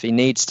left if he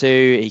needs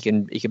to, he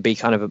can be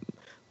kind of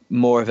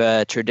more of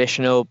a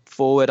traditional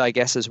forward, I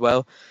guess, as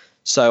well.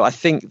 So I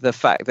think the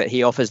fact that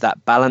he offers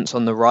that balance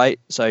on the right,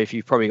 so if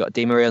you've probably got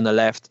Di Maria on the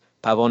left,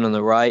 Pavon on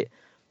the right,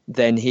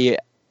 then he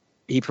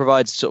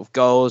provides sort of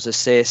goals,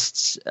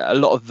 assists, a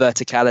lot of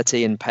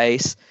verticality and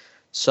pace.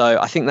 So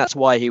I think that's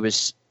why he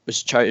was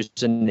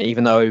chosen,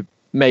 even though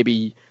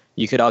maybe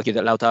you could argue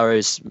that Lautaro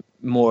is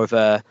more of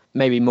a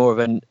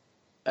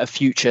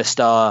future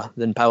star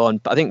than Pavon.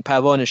 But I think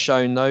Pavon has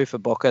shown, though, for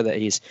Boca that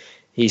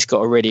he's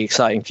got a really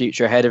exciting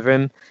future ahead of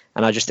him.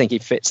 And I just think he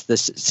fits the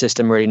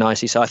system really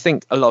nicely. So I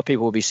think a lot of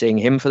people will be seeing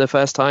him for the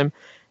first time.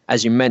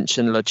 As you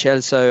mentioned, Lo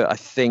Celso, I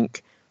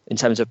think in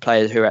terms of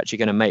players who are actually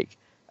going to make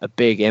a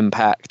big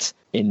impact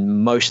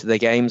in most of the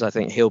games, I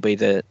think he'll be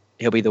the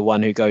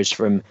one who goes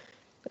from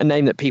a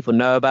name that people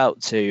know about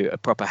to a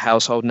proper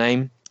household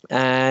name.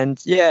 And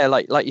yeah,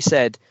 like you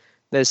said,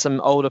 there's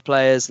some older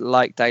players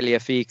like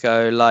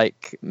Tagliafico,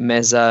 like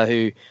Meza,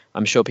 who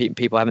I'm sure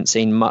people haven't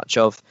seen much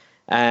of.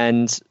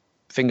 And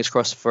fingers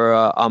crossed for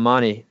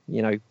Armani,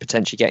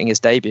 potentially getting his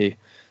debut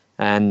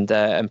and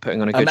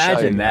putting on a good show.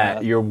 Imagine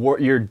that.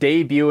 Your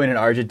debut in an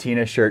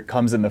Argentina shirt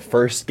comes in the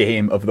first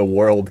game of the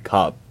World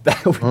Cup.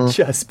 That would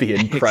just be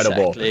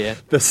incredible. Exactly, yeah.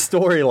 The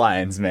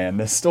storylines, man.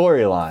 The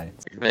storylines.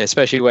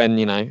 Especially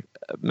when,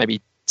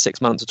 maybe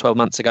 6 months or 12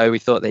 months ago, we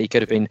thought that he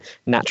could have been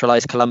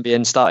naturalized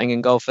Colombian starting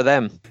in goal for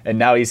them. And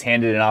now he's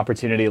handed an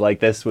opportunity like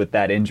this with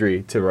that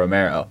injury to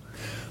Romero.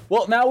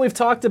 Well, now we've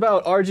talked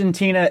about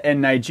Argentina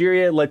and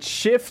Nigeria. Let's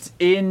shift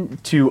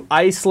into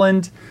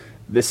Iceland.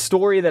 The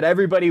story that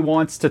everybody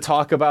wants to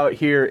talk about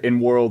here in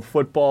world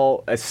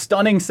football. A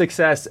stunning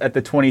success at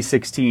the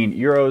 2016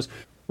 Euros.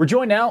 We're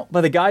joined now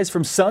by the guys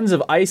from Sons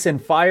of Ice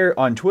and Fire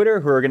on Twitter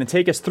who are going to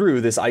take us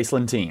through this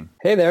Iceland team.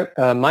 Hey there.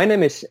 My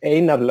name is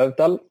Einar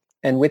Löfdal.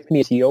 And with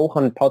me is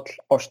Johan Páll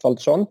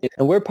Ostvaldsson.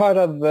 And we're part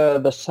of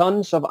the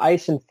Sons of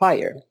Ice and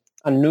Fire,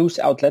 a news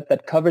outlet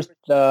that covers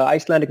the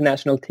Icelandic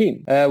national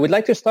team. We'd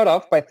like to start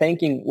off by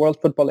thanking World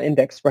Football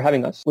Index for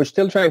having us. We're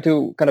still trying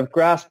to kind of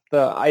grasp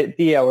the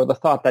idea or the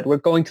thought that we're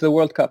going to the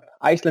World Cup.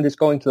 Iceland is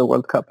going to the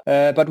World Cup.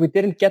 But we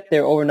didn't get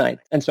there overnight.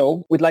 And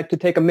so we'd like to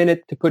take a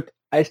minute to put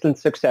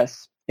Iceland's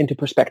success into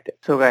perspective.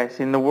 So guys,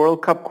 in the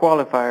World Cup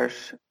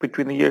qualifiers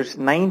between the years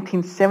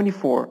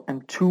 1974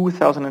 and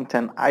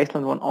 2010,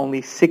 Iceland won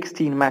only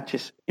 16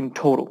 matches in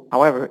total.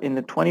 However, in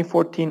the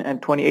 2014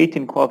 and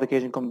 2018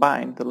 qualification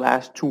combined, the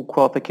last 2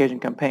 qualification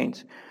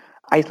campaigns,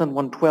 Iceland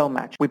won 12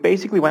 matches. We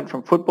basically went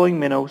from footballing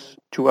minnows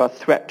to a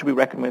threat to be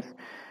reckoned with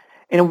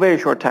in a very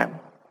short time.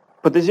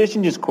 But this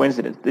isn't just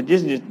coincidence. It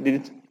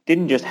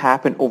didn't just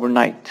happen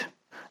overnight.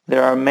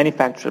 There are many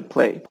factors at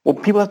play.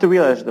 What people have to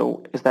realize,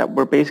 though, is that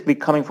we're basically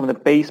coming from the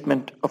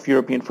basement of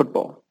European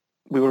football.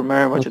 We were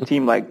very much a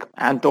team like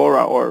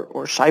Andorra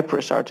or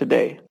Cyprus are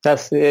today.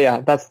 That's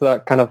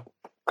the kind of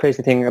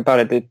crazy thing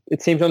about it.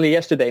 It seems only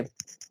yesterday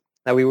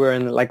that we were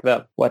in like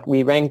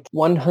we ranked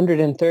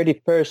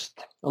 131st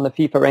on the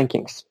FIFA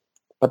rankings.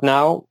 But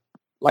now,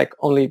 like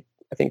only,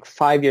 I think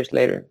 5 years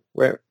later,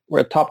 we're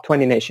a top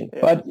 20 nation. Yeah.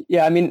 But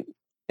yeah, I mean,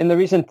 in the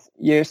recent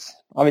years,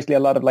 obviously a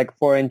lot of like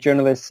foreign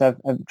journalists have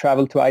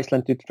traveled to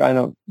Iceland to try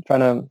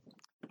to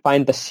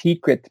find the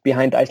secret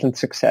behind Iceland's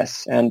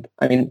success. And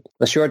I mean,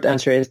 the short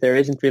answer is there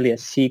isn't really a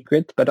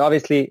secret, but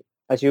obviously,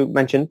 as you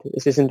mentioned,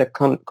 this isn't a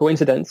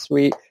coincidence.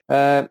 We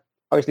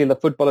obviously the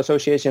Football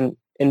Association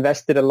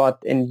invested a lot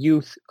in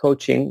youth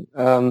coaching,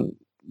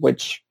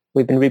 which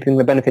we've been reaping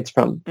the benefits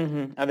from.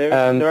 Mm-hmm. And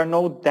there are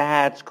no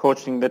dads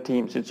coaching the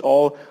teams. It's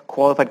all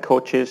qualified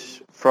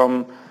coaches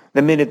from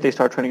the minute they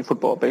start training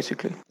football,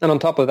 basically. And on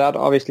top of that,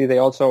 obviously, they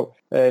also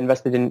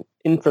invested in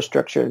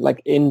infrastructure,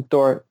 like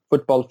indoor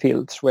football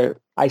fields where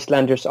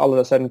Icelanders all of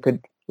a sudden could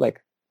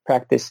like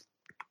practice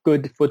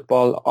good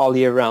football all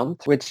year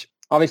round, which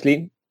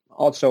obviously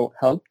also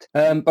helped.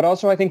 But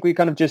also, I think we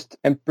kind of just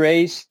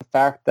embrace the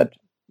fact that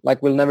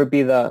like we'll never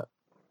be the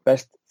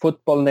best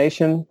football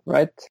nation,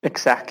 right?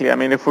 Exactly. I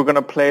mean, if we're going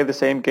to play the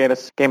same game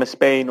as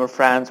Spain or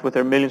France with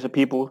their millions of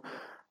people,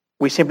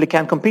 we simply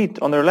can't compete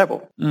on their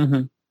level.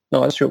 Mm-hmm.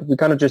 No, that's true. We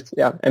kind of just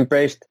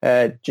embraced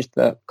just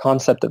the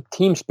concept of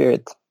team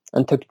spirit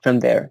and took it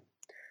from there.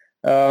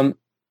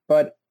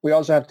 But we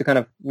also have to kind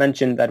of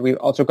mention that we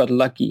also got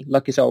lucky.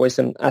 Luck is always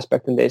an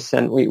aspect in this,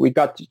 and we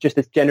got just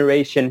this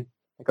generation,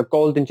 like a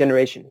golden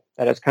generation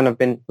that has kind of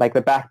been like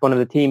the backbone of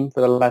the team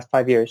for the last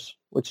 5 years,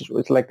 which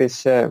is like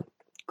this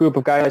group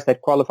of guys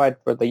that qualified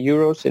for the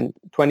Euros in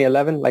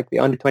 2011, like the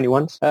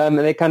under-21s, and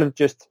they kind of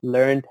just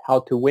learned how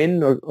to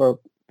win or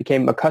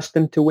became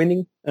accustomed to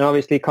winning. And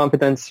obviously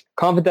confidence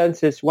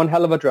is one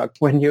hell of a drug.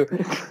 When you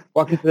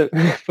walk into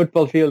the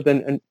football field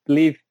and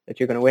believe that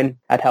you're going to win,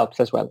 that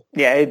helps as well.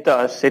 Yeah, it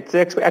does. It's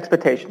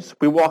expectations.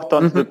 We walked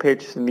onto the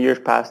pitch in the years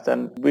past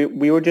and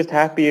we were just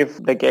happy if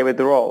they gave it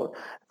their all.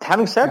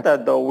 Having said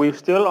that, though, we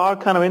still are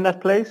kind of in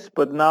that place,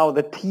 but now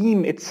the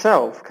team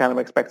itself kind of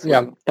expects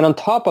winning. Yeah, and on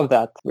top of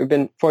that, we've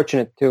been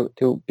fortunate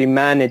to be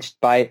managed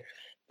by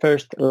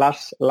first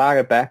Lars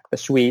Lagerbäck, the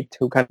Swede,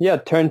 who kind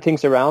of turned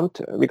things around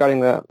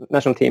regarding the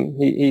national team.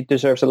 He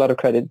deserves a lot of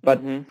credit. But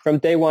from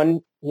day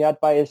one, he had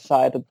by his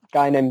side a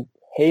guy named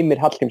Heimir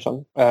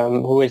Hallgrímsson,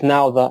 who is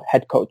now the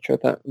head coach or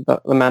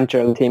the manager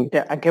of the team.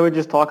 Yeah, and can we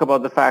just talk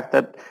about the fact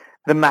that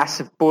the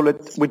massive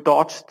bullet we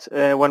dodged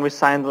when we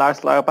signed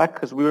Lars Lagerbäck,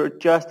 because we were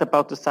just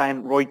about to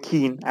sign Roy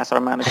Keane as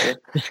our manager.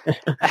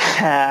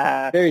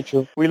 Very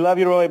true. We love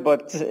you, Roy,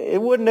 but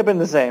it wouldn't have been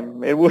the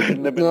same. It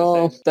wouldn't have been the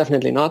same. No,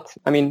 definitely not.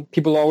 I mean,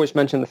 people always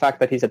mention the fact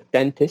that he's a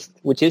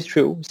dentist, which is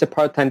true. He's a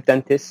part-time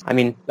dentist. I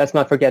mean, let's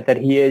not forget that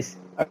he is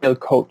a real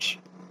coach.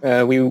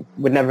 We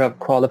would never have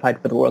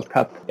qualified for the World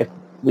Cup if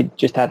we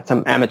just had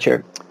some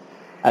amateur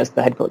as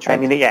the head coach, right? I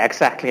mean, yeah,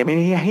 exactly. I mean,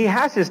 he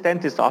has his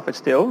dentist office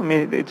still. I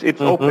mean,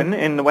 it's open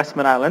in the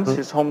Westman Islands,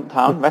 his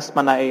hometown,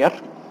 Vestmannaeyjar.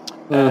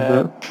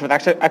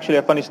 Actually,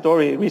 a funny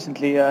story.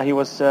 Recently, he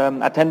was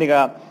attending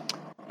a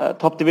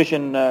top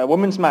division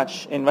women's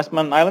match in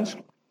Westman Islands,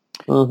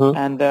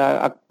 and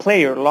a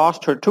player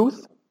lost her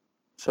tooth,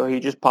 so he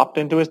just popped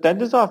into his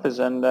dentist office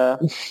and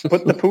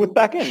put the tooth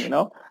back in. You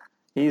know,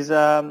 he's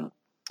kind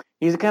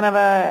of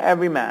a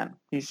everyman.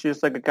 He's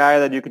just like a guy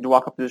that you can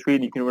walk up to the street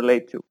and you can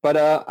relate to. But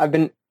I've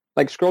been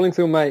like scrolling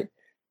through my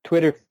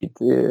Twitter feed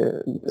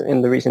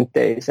in the recent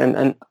days,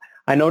 and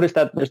I noticed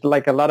that there's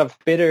like a lot of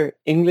bitter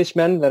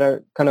Englishmen that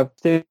are kind of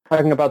still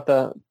talking about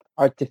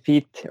our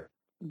defeat,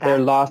 their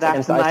loss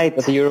against Iceland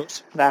at the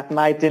Euros. That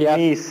night in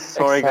Nice.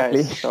 Sorry,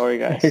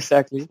 guys.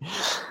 Exactly.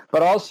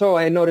 But also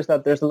I noticed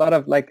that there's a lot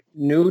of like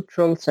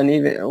neutrals and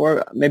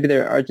or maybe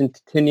they're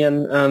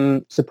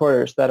Argentinian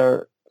supporters that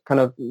are kind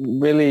of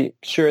really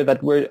sure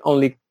that we're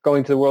only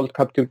going to the World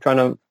Cup to try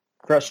to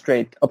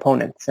frustrate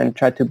opponents and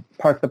try to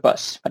park the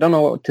bus. I don't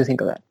know what to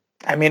think of that.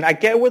 I mean, I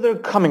get where they're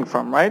coming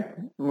from, right?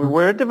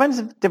 We're a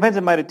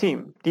defensive-minded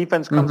team.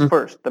 Defense comes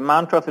first. The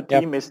mantra of the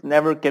team is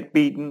never get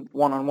beaten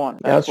one-on-one.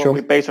 That's what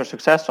we base our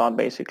success on,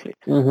 basically.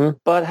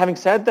 But having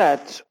said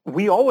that,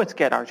 we always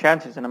get our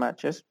chances in the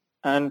matches.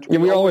 And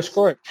we always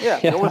score. Yeah,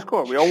 we always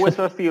score. We always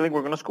have a feeling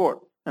we're going to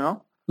score, you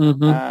know?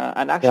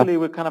 And actually,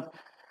 we kind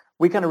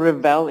of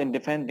revel in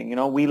defending. You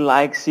know, we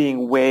like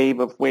seeing wave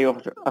of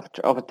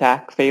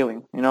attack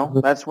failing. You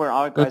know, that's where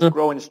our guys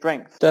grow in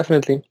strength.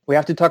 Definitely, we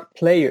have to talk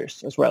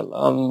players as well.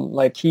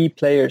 Like key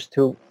players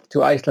to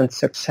Iceland's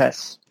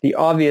success. The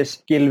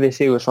obvious Gylfi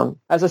Sigurðsson.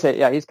 As I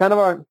say, he's kind of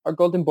our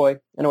golden boy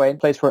in a way.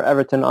 Plays for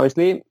Everton,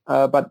 obviously.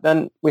 But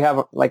then we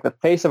have like the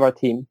face of our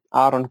team,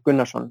 Aron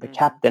Gunnarsson, the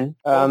captain.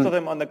 Both of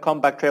them on the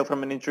comeback trail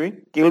from an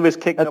injury. Gylfi's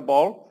kicking the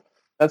ball.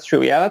 That's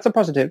true. Yeah, that's a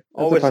positive.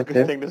 Always a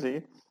good thing to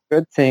see.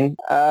 Good thing.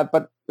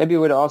 But maybe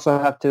we'd also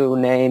have to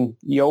name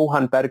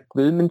Johan Berg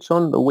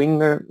Guðmundsson, the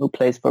winger who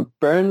plays for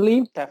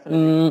Burnley.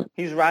 Definitely.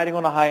 He's riding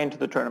on a high into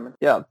the tournament.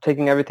 Yeah,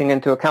 taking everything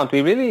into account.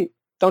 We really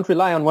don't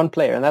rely on one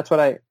player, and that's what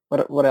I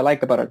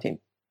like about our team.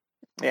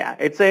 Yeah,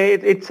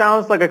 it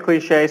sounds like a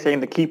cliche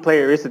saying the key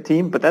player is the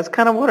team, but that's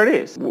kind of what it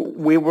is.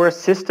 We were a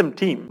system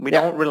team. We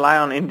don't rely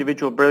on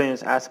individual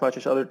brilliance as much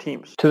as other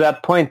teams. To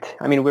that point,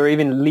 I mean, we're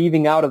even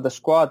leaving out of the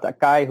squad a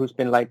guy who's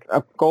been like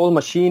a goal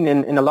machine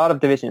in a lot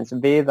of divisions,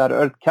 Vedar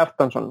Örd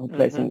Kjartansson, who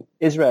plays in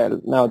Israel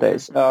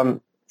nowadays.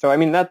 So I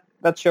mean that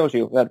shows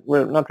you that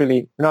we're not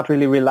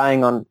really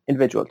relying on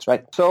individuals,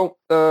 right? So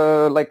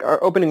like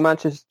our opening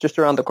match is just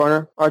around the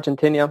corner.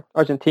 Argentina.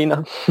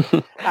 Argentina.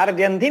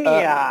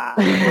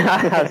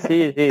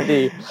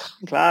 Sí.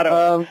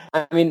 Claro.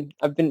 I mean,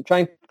 I've been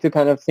trying to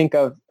kind of think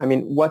of, I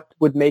mean, what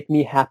would make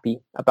me happy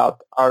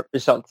about our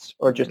results,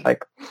 or just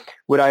like,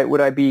 would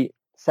I be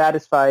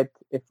satisfied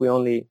if we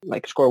only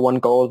like score one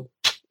goal?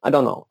 I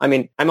don't know. I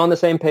mean, I'm on the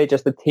same page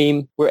as the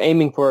team. We're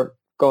aiming for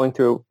going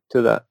through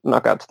to the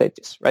knockout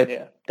stages, right?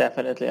 Yeah,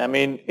 definitely. I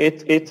mean,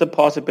 it's a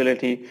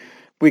possibility.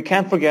 We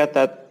can't forget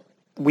that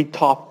we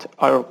topped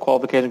our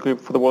qualification group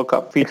for the World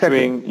Cup,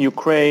 featuring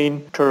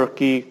Ukraine,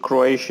 Turkey,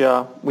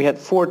 Croatia. We had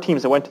 4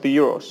 teams that went to the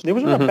Euros. They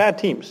were not bad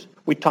teams.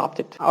 We topped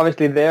it.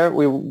 Obviously, there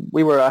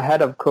we were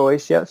ahead of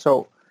Croatia,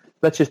 so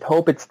let's just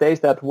hope it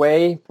stays that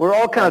way. We're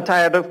all kind of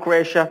tired of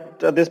Croatia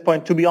at this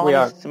point, to be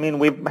honest. I mean,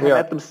 we've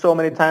met them so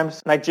many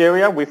times.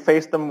 Nigeria, we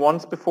faced them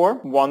once before,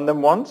 won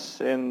them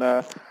once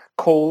in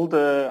cold.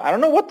 I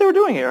don't know what they were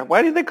doing here.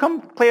 Why did they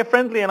come play a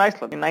friendly in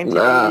Iceland in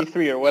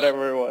 1983 or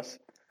whatever it was?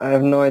 I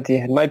have no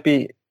idea. It might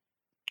be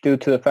due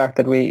to the fact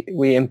that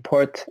we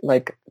import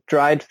like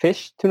dried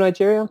fish to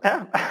Nigeria.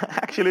 Yeah,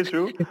 actually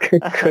true.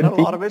 Could a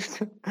be. lot of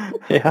it.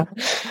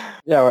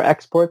 or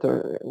export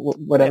or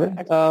whatever.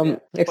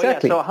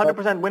 Exactly. So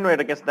 100% win rate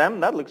against them,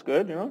 that looks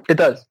good, you know? It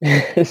does.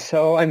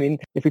 So, I mean,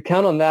 if we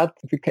count on that,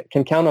 if we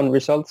can count on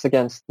results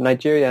against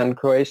Nigeria and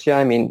Croatia,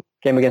 I mean,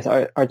 game against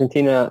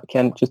Argentina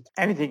can just...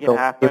 Anything can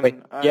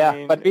happen. I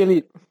mean, but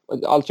really,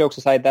 all jokes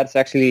aside, that's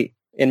actually,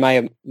 in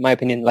my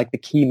opinion, like the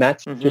key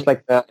match. Just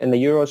like in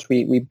the Euros,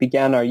 we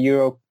began our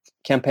Euro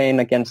campaign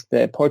against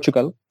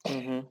Portugal,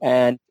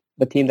 and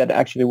the team that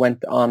actually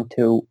went on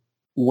to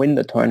win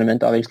the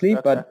tournament, obviously.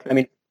 But I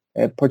mean,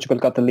 Portugal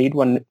got the lead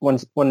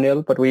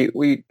 1-0, but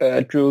we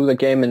drew the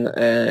game,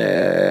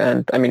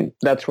 and I mean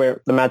that's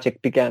where the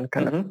magic began,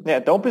 kind of. Yeah,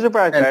 don't be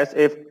surprised, guys,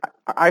 if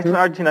Iceland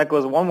Argentina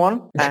goes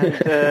 1-1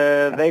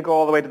 and they go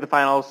all the way to the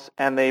finals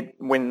and they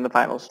win the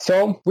finals.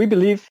 So we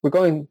believe we're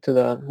going to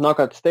the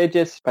knockout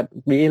stages, but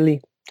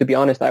really, to be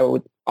honest,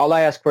 all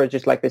I ask for is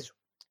just like this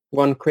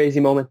one crazy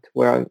moment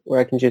where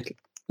I can just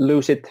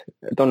lose it.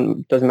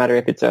 Doesn't matter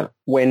if it's a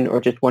win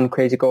or just one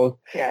crazy goal.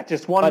 Yeah,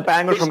 just one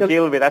banger from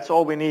Gylfi. That's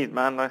all we need,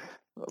 man.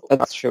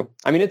 That's true.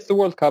 I mean, it's the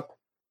World Cup.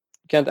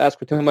 You can't ask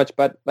for too much,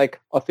 but like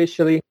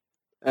officially,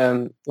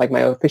 like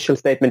my official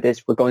statement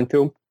is we're going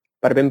through.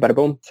 Bada bim, bada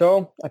boom.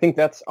 So I think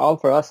that's all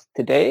for us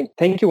today.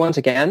 Thank you once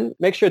again.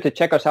 Make sure to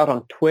check us out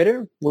on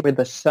Twitter. We're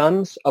the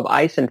Sons of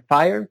Ice and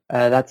Fire.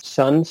 That's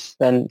Sons,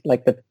 then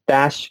like the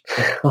dash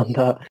on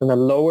the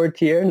lower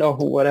tier, no,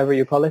 whatever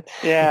you call it.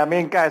 Yeah, I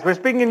mean, guys, we're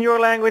speaking in your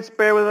language.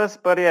 Bear with us,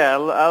 but yeah,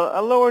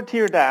 a lower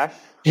tier dash.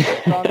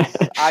 Sons,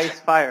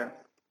 Ice, Fire.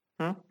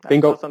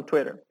 Bingo. That's on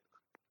Twitter.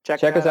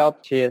 Check us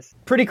out. Cheers.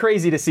 Pretty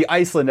crazy to see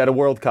Iceland at a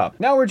World Cup.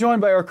 Now we're joined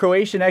by our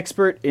Croatian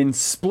expert in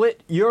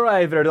Split,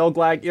 Juraj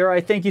Verdolglag.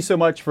 Juraj, thank you so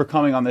much for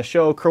coming on the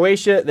show.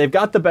 Croatia, they've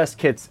got the best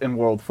kits in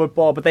world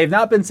football, but they've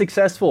not been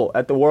successful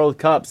at the World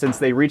Cup since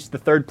they reached the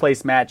third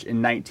place match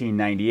in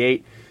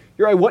 1998.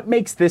 Juraj, what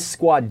makes this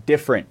squad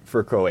different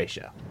for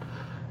Croatia?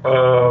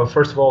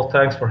 First of all,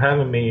 thanks for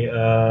having me.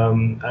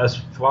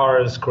 As far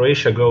as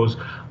Croatia goes,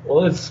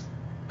 well, it's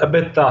a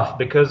bit tough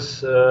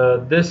because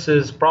this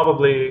is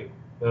probably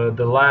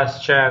the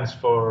last chance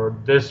for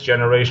this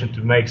generation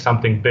to make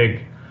something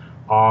big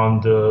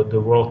on the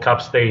World Cup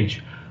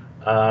stage,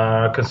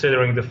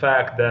 considering the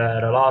fact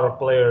that a lot of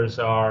players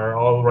are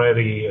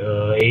already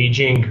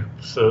aging,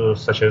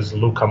 such as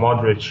Luka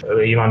Modric,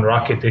 Ivan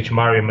Rakitic,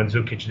 Mario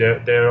Mandzukic.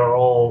 They're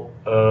all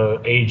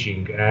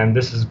aging, and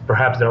this is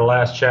perhaps their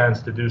last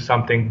chance to do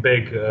something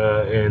big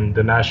in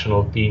the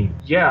national team.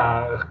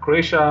 Yeah,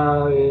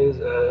 Croatia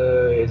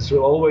is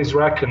always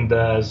reckoned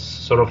as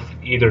sort of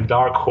either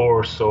dark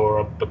horse or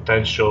a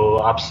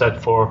potential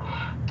upset for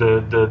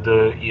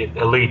the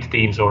elite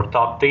teams or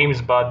top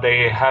teams, but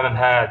they haven't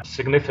had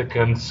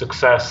significant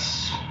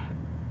success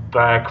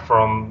back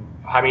from,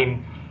 I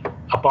mean,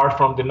 apart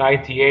from the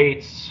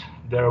 98,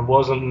 there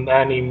wasn't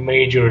any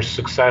major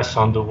success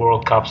on the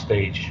World Cup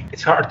stage.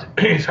 It's hard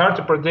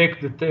to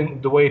predict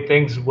the way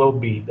things will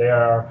be.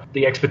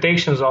 The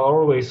expectations are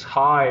always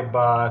high,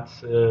 but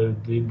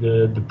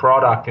the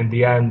product in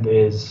the end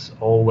is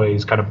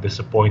always kind of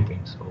disappointing.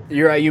 So.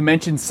 You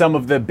mentioned some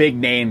of the big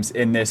names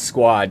in this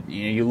squad.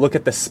 You look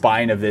at the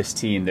spine of this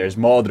team. There's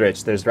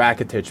Modric, there's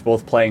Rakitic,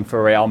 both playing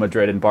for Real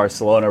Madrid and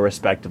Barcelona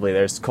respectively.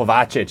 There's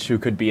Kovacic, who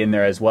could be in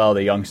there as well,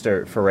 the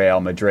youngster for Real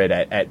Madrid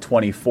at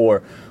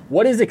 24.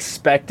 What is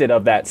expected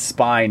of that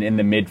spine in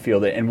the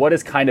midfield, and what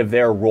is kind of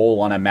their role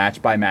on a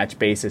match-by-match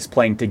basis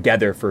playing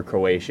together for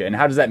Croatia, and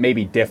how does that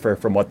maybe differ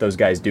from what those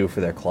guys do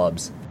for their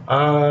clubs?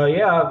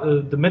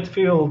 The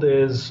midfield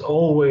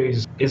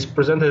is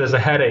presented as a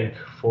headache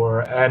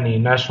for any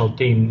national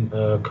team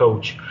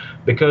coach,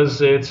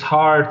 because it's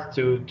hard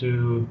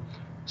to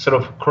sort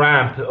of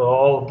cramp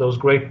all of those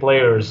great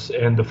players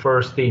in the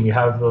first team. You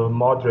have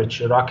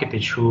Modric,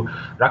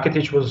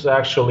 Rakitic was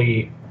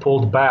actually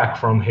pulled back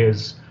from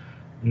his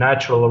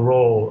natural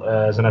role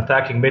as an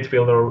attacking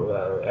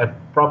midfielder at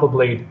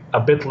probably a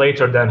bit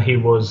later than he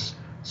was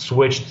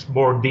switched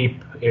more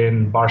deep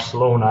in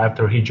Barcelona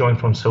after he joined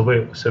from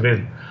Seville.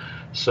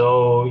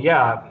 So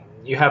yeah,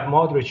 you have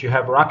Modric, you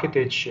have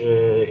Rakitic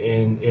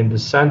in the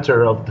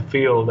center of the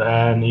field,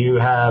 and you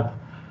have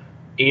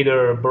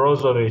either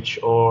Brozovic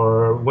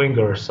or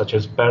wingers such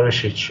as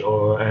Perisic,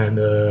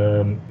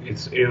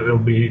 it'll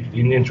be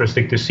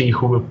interesting to see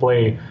who will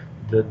play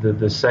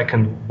the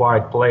second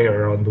wide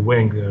player on the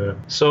wing.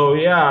 So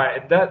yeah,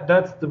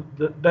 that's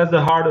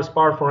the hardest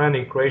part for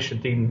any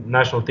Croatian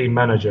national team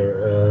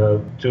manager,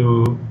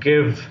 to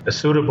give a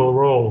suitable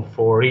role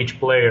for each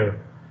player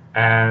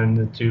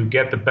and to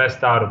get the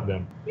best out of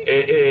them.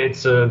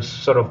 It's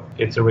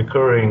a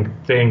recurring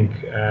thing,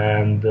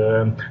 and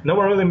no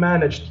one really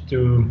managed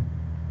to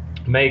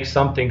make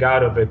something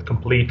out of it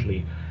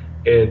completely.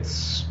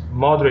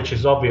 Modric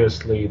is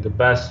obviously the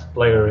best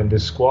player in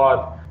this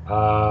squad.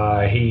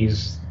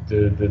 He's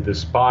the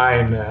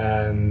spine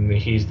and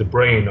he's the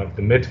brain of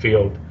the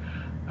midfield.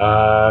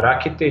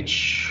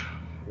 Rakitic,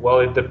 well,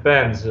 it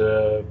depends.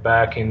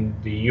 Back on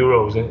the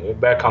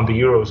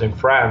Euros in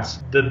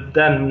France, the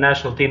then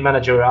national team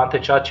manager Ante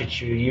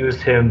Čačić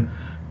used him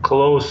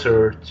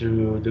closer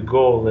to the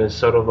goal as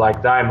sort of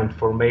like diamond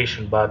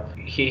formation, but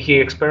he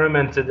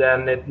experimented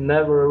and it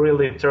never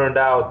really turned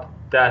out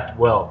that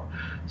well.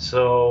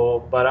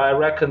 So, but I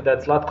reckon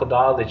that Zlatko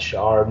Dalic,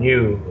 our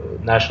new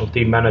national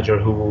team manager,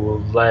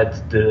 who led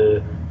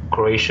the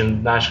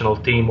Croatian national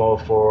team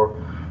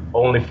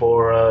only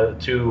for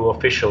 2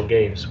 official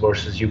games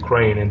versus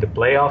Ukraine in the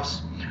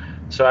playoffs.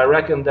 So I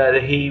reckon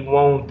that he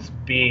won't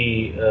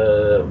be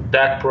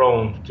that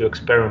prone to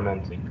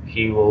experimenting.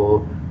 He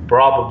will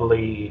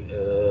probably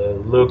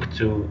look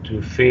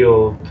to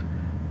field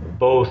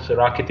both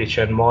Rakitic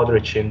and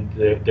Modric in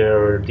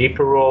their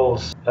deeper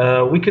roles.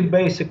 We could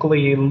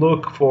basically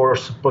look for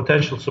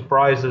potential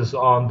surprises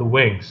on the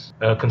wings,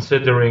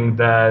 considering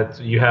that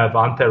you have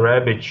Ante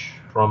Rebic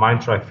from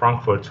Eintracht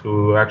Frankfurt,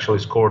 who actually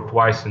scored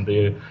twice in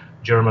the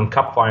German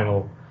Cup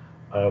final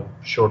a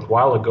short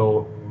while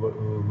ago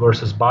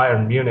versus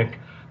Bayern Munich.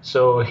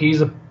 So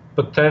he's a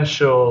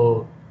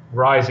potential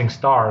rising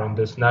star in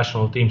this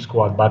national team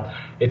squad, but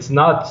it's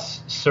not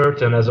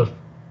certain as of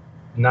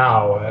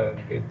now.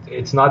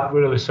 It's not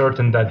really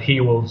certain that he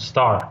will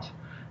start,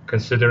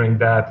 considering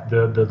that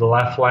the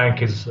left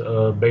flank is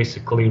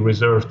basically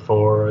reserved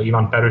for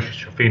Ivan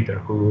Perisic of Inter,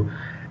 who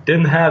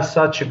didn't have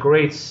such a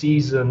great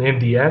season in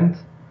the end,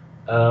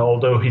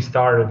 although he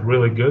started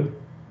really good.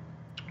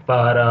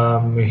 But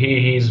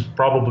he's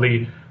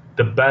probably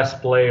the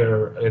best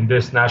player in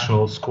this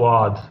national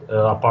squad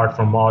apart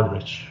from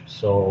Modric.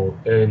 So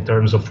in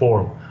terms of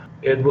form,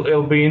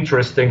 it'll be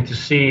interesting to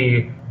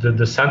see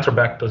the center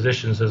back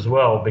positions as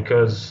well,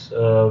 because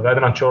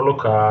Vedran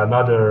Čorluka,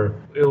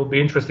 it'll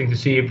be interesting to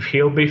see if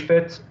he'll be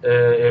fit.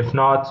 If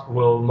not,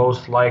 we'll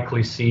most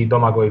likely see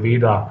Domagoj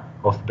Vida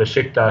of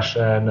Besiktas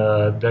and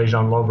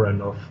Dejan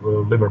Lovren of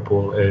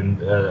Liverpool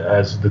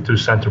as the 2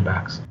 center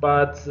backs.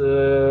 But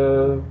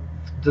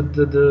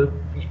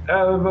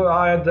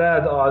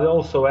I'd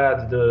also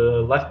add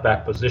the left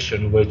back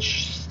position,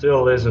 which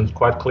still isn't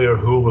quite clear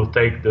who will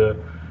take the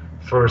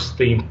first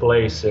team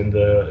place in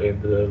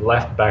the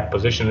left back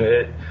position.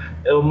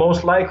 It'll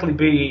most likely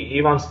be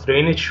Ivan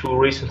Strinic, who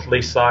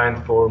recently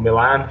signed for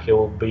Milan.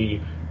 He'll be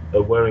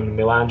wearing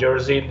Milan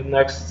jersey the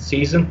next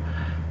season.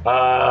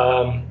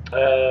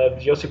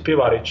 Josip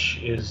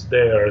Pivaric is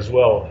there as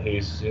well.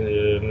 He's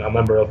a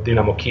member of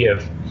Dynamo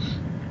Kiev.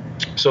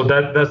 So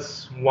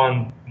that's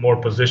one more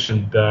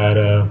position that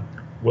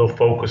we'll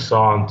focus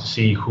on to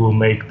see who will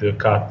make the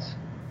cut.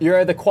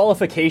 You're the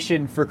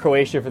qualification for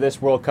Croatia for this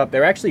World Cup.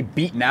 They're actually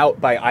beaten out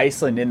by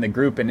Iceland in the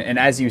group, and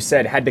as you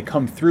said, had to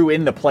come through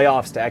in the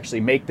playoffs to actually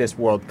make this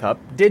World Cup.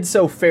 Did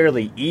so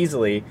fairly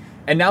easily,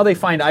 and now they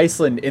find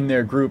Iceland in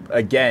their group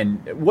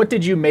again. What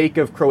did you make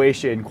of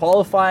Croatia in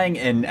qualifying?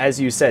 And as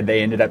you said,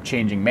 they ended up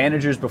changing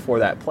managers before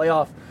that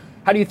playoff.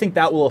 How do you think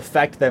that will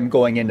affect them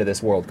going into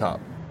this World Cup?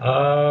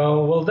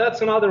 Well,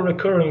 that's another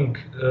recurring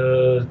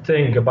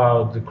thing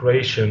about the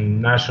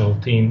Croatian national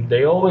team.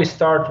 They always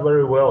start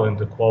very well in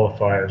the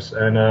qualifiers,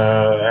 and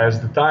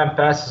as the time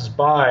passes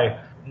by,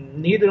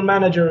 neither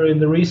manager in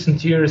the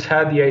recent years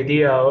had the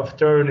idea of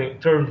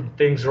turning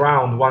things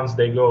around once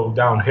they go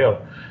downhill.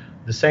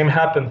 The same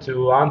happened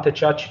to Ante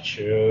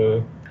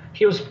Čačić.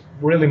 He was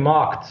really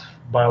mocked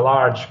by a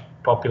large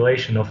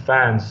population of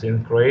fans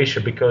in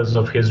Croatia because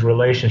of his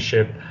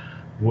relationship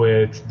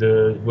with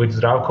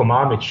Zdravko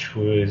Mamić,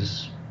 who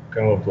is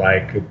kind of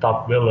like a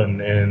top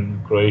villain in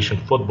Croatian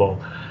football.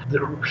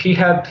 He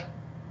had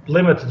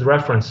limited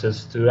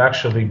references to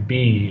actually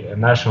be a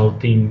national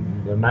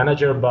team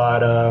manager,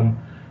 but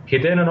He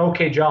did an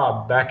okay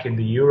job back in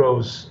the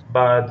Euros,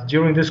 but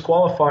during these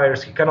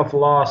qualifiers, he kind of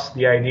lost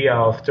the idea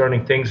of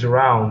turning things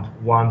around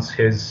once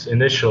his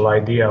initial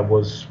idea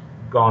was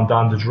gone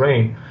down the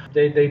drain.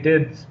 They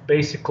did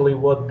basically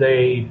what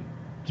they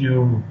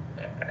do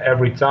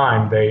every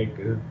time.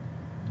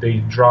 They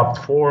dropped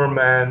form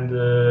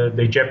and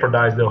they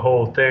jeopardized the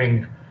whole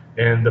thing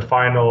in the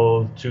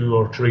final 2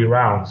 or 3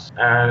 rounds.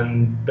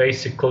 And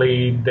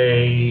basically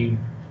they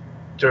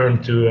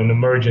turned to an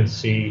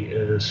emergency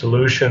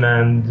solution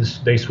and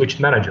they switched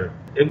manager.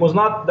 It was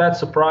not that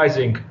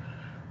surprising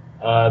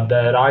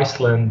that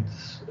Iceland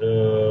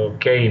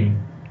came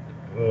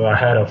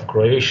ahead of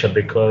Croatia,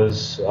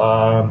 because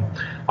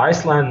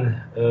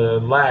Iceland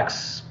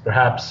lacks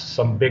perhaps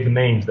some big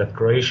names that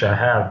Croatia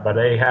have, but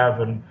they have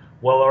a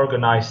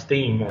well-organized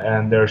team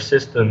and their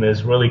system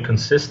is really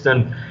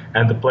consistent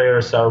and the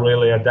players are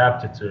really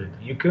adapted to it.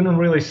 You couldn't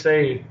really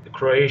say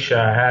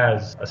Croatia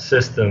has a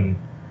system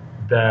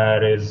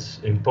that is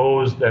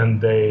imposed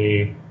and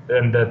the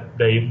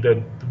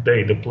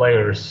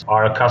players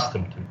are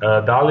accustomed to.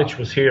 Dalic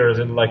was here,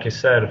 like I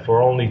said,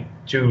 for only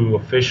 2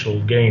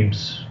 official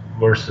games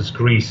versus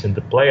Greece in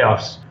the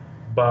playoffs,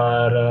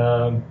 but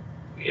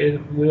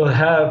we'll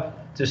have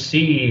to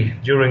see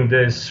during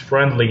these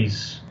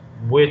friendlies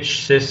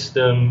which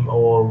system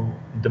or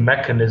the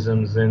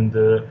mechanisms and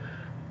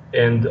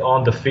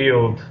on the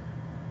field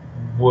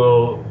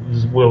will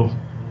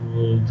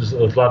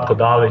Zlatko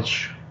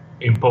Dalic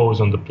impose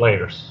on the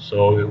players.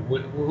 So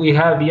we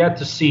have yet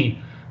to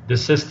see the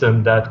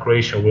system that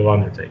Croatia will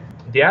undertake.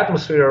 The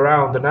atmosphere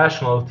around the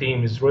national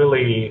team is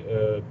really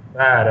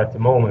bad at the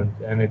moment,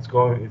 and it's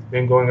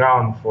been going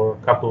on for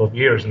a couple of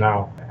years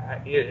now.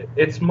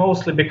 It's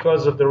mostly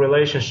because of the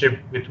relationship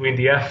between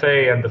the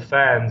FA and the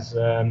fans,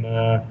 and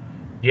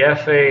the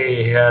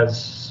FA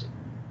has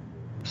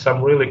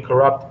some really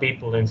corrupt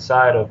people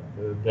inside of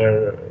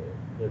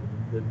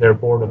their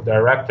board of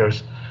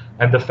directors,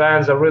 and the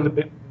fans are really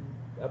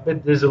a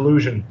bit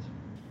disillusioned.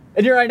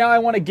 And right now I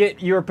want to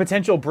get your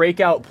potential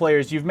breakout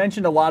players. You've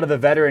mentioned a lot of the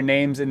veteran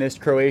names in this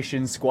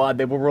Croatian squad.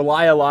 They will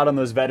rely a lot on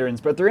those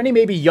veterans, but are there any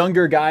maybe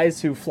younger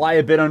guys who fly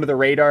a bit under the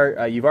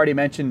radar? You've already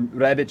mentioned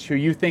Rebic, who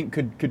you think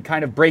could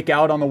kind of break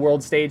out on the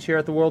world stage here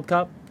at the World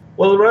Cup?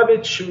 Well,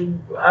 Rebic,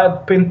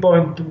 I'd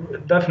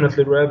pinpoint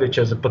definitely Rebic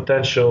as a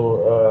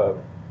potential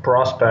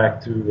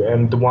prospect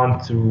and the one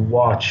to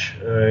watch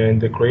in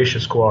the Croatia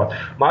squad.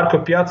 Marko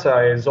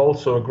Piazza is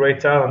also a great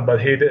talent,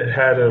 but he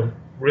had a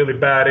really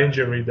bad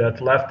injury that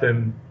left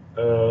him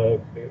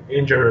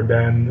injured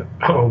and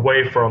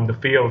away from the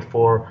field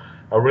for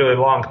a really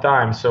long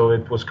time. So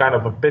it was kind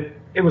of a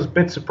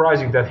bit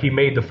surprising that he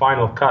made the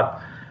final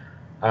cut.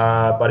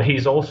 But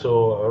he's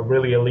also a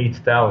really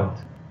elite talent.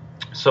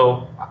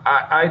 So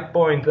I'd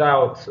point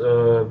out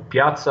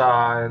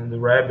Piazza and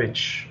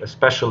Rebic,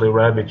 especially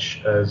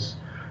Rebic, as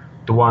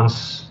the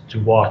ones to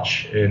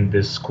watch in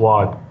this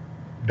squad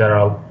that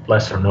are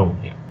lesser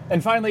known.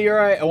 And finally,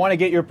 Juraj, I want to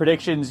get your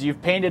predictions.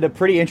 You've painted a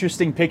pretty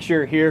interesting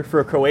picture here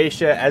for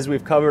Croatia, as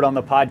we've covered on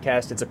the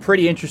podcast. It's a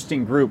pretty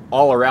interesting group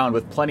all around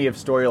with plenty of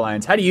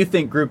storylines. How do you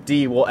think Group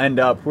D will end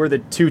up? Who are the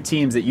 2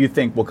 teams that you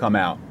think will come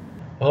out?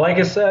 Well, like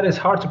I said, it's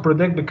hard to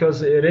predict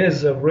because it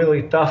is a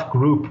really tough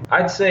group.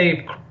 I'd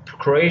say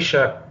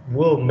Croatia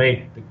will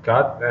make the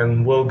cut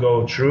and will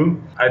go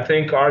through. I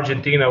think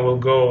Argentina will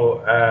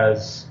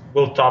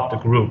top the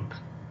group,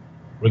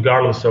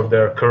 regardless of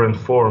their current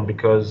form,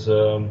 because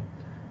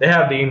they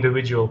have the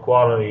individual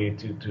quality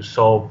to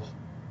solve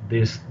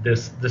this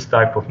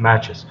type of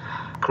matches.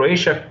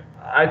 Croatia,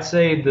 I'd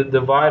say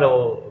the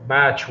vital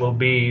match will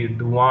be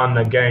the one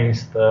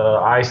against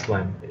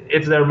Iceland.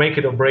 It's their make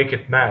it or break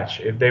it match.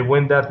 If they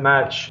win that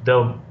match,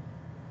 they'll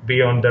be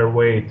on their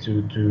way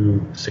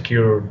to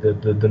secure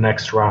the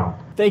next round.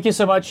 Thank you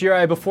so much,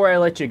 Juraj. Before I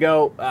let you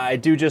go, I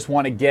do just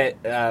want to get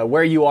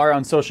where you are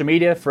on social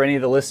media for any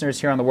of the listeners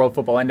here on the World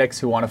Football Index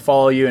who want to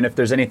follow you, and if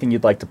there's anything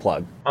you'd like to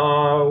plug.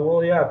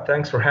 Well, yeah,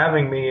 thanks for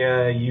having me.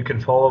 You can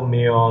follow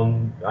me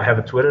I have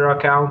a Twitter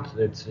account.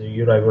 It's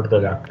Juraj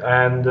Vrdoljak.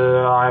 And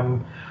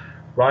I'm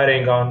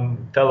writing on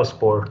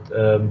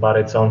Telesport, but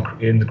it's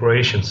in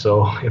Croatian,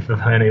 so if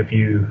any of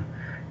you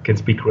can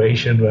speak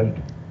Croatian,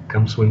 then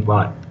come swing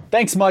by.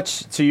 Thanks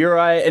much to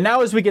Juraj. And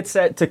now as we get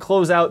set to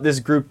close out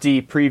this Group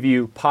D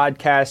preview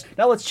podcast,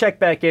 now let's check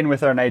back in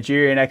with our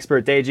Nigerian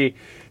expert, Deji.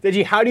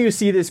 Deji, how do you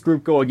see this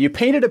group going? You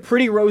painted a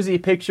pretty rosy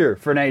picture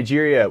for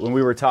Nigeria when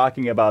we were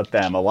talking about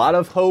them. A lot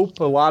of hope,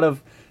 a lot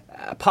of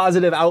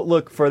positive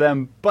outlook for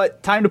them,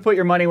 but time to put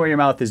your money where your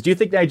mouth is. Do you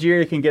think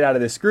Nigeria can get out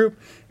of this group?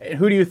 And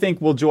who do you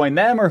think will join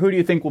them, or who do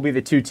you think will be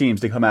the 2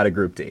 teams to come out of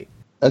Group D?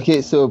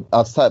 Okay, so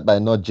I'll start by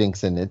not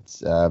jinxing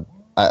it.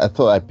 I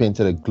thought I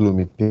painted a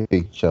gloomy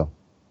picture,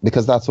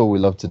 because that's what we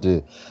love to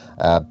do.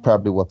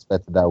 Probably works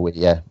better that way.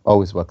 Yeah,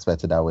 always works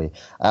better that way.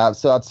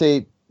 So I'd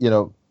say,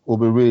 it'll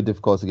be really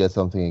difficult to get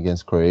something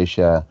against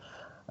Croatia.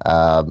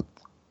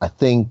 I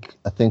think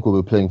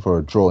we'll be playing for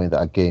a draw in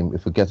that game.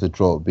 If we get a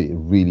draw, it'll be a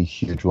really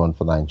huge one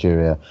for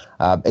Nigeria.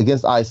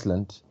 Against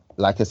Iceland,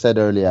 like I said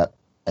earlier,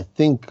 I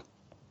think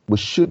we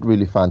should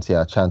really fancy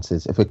our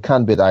chances. If we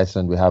can't beat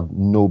Iceland, we have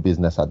no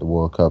business at the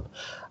World Cup.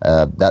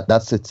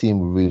 That's the team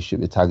we really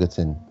should be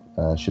targeting.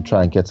 Should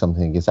try and get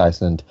something against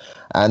Iceland.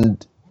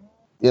 And,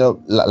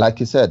 like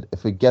you said,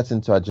 if we get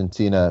into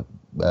Argentina,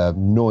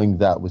 knowing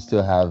that we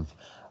still have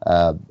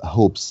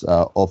hopes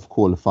of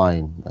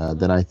qualifying,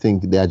 then I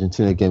think the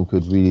Argentina game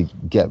could really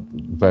get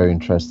very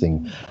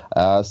interesting.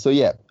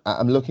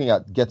 I'm looking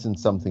at getting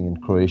something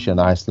in Croatia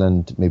and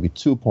Iceland, maybe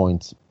 2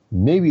 points,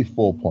 maybe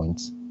 4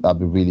 points. That'd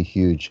be really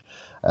huge.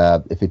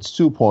 If it's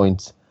 2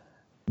 points,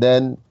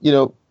 then,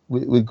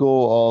 we go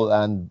all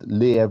and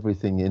lay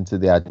everything into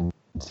the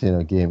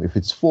Argentina game. If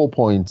it's 4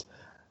 points,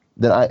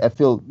 then I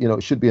feel,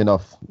 it should be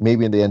enough,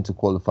 maybe in the end to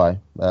qualify.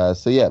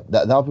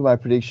 That'll be my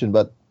prediction.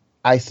 But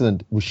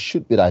Iceland, we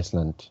should beat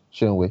Iceland,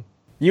 shouldn't we?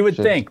 You would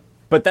think.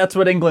 But that's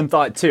what England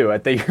thought too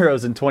at the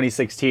Euros in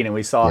 2016, and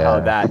we saw how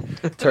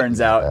that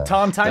turns out.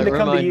 Tom, time to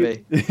come to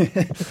you.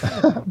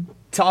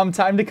 Tom,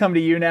 time to come to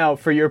you now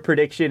for your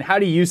prediction. How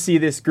do you see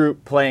this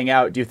group playing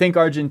out? Do you think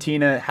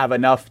Argentina have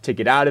enough to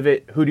get out of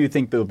it? Who do you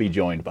think they'll be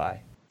joined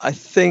by? I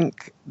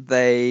think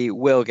they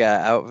will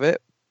get out of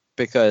it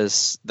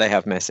because they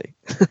have Messi.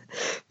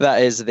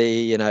 That is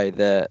the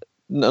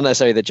not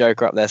necessarily the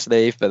joker up their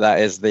sleeve, but that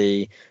is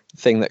the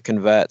thing that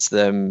converts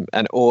them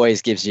and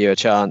always gives you a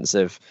chance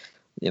of,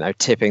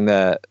 tipping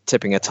a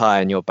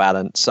tie in your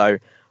balance. So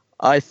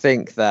I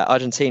think that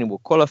Argentina will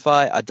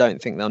qualify. I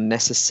don't think they'll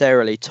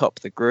necessarily top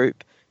the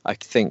group. I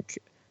think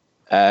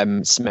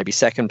maybe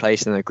second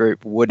place in the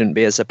group wouldn't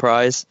be a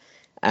surprise.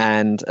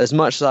 And as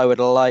much as I would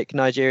like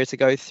Nigeria to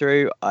go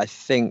through, I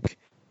think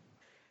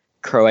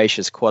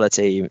Croatia's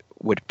quality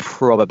would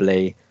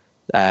probably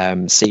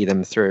see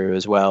them through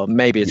as well.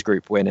 Maybe as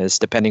group winners,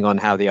 depending on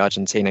how the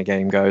Argentina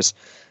game goes.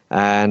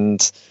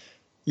 And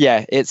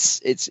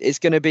it's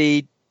going to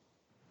be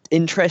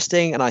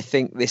interesting, and I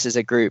think this is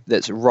a group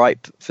that's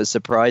ripe for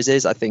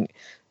surprises. I think,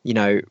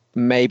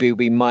 maybe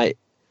we might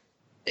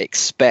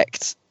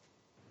expect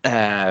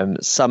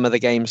some of the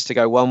games to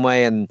go one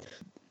way and,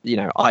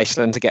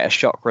 Iceland to get a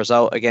shock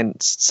result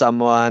against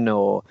someone,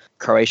 or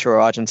Croatia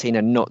or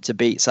Argentina not to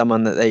beat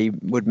someone that they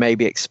would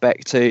maybe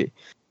expect to.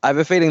 I have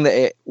a feeling that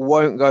it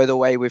won't go the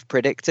way we've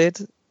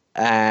predicted,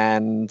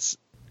 and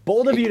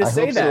bold of you to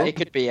say that. It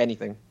could be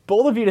anything.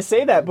 Bold of you to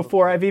say that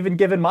before I've even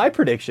given my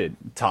prediction,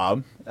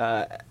 Tom.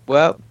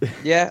 Well,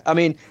 yeah. I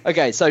mean,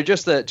 okay. So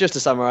just to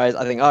summarize,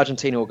 I think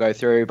Argentina will go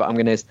through, but I'm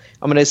gonna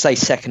say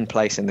second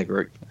place in the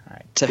group. All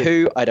right. To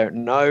who I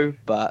don't know,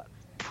 but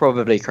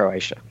probably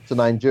Croatia. To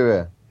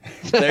Nigeria.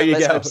 There you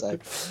Let's go. hope so.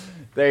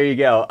 There you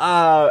go.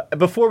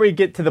 Before we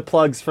get to the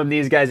plugs from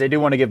these guys, I do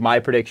want to give my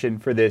prediction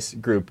for this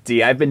Group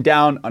D. I've been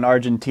down on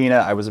Argentina.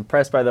 I was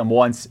impressed by them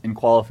once in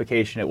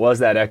qualification. It was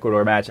that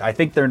Ecuador match. I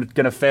think they're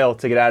going to fail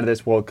to get out of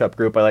this World Cup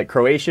group. I like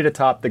Croatia to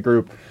top the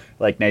group.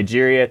 I like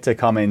Nigeria to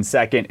come in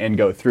second and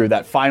go through.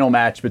 That final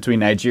match between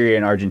Nigeria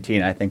and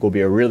Argentina, I think, will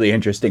be a really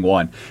interesting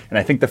one. And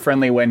I think the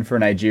friendly win for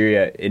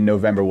Nigeria in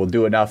November will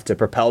do enough to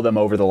propel them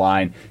over the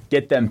line,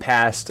 get them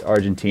past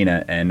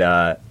Argentina and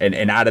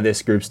out of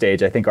this group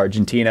stage. I think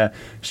Argentina,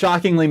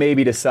 shockingly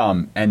maybe to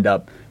some, end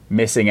up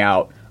missing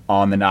out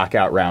on the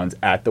knockout rounds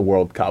at the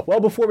World Cup. Well,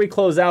 before we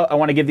close out, I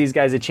want to give these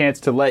guys a chance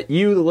to let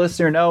you, the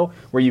listener, know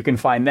where you can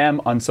find them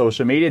on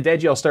social media.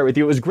 Deji, I'll start with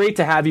you. It was great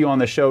to have you on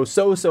the show.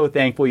 So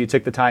thankful you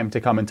took the time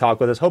to come and talk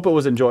with us. Hope it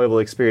was an enjoyable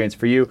experience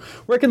for you.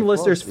 Where can the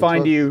listeners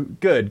find you?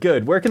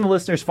 Good. Where can the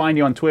listeners find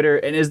you on Twitter?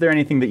 And is there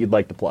anything that you'd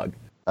like to plug?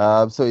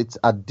 So it's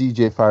at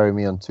DJ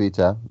Farimi on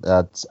Twitter.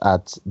 That's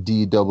at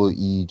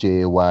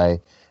DEEJYFAREMI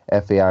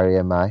at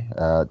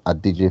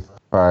DJ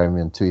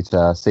Farimi on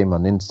Twitter. Same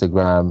on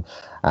Instagram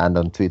and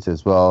on Twitter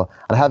as well.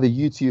 And I have a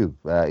YouTube.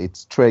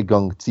 It's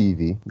Tregong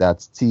TV.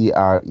 That's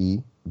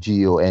TREGONG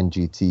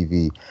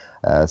TV.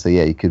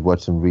 You could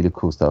watch some really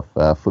cool stuff,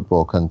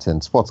 football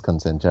content, sports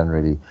content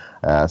generally.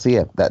 That's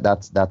it.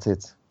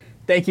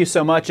 Thank you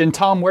so much. And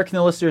Tom, where can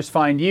the listeners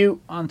find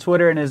you on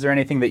Twitter? And is there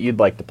anything that you'd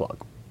like to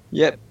plug?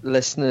 Yep,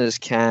 listeners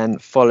can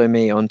follow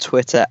me on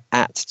Twitter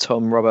at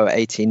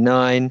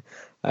TomRobbo89.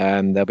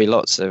 There'll be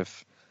lots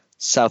of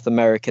South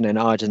American and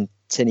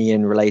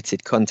Argentinian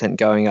related content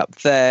going up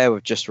there.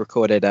 We've just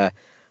recorded the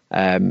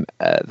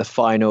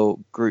final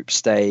group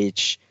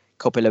stage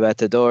Copa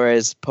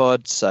Libertadores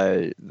pod,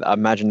 so I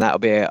imagine that'll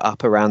be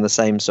up around the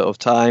same sort of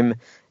time.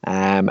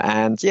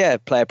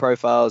 Player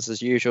profiles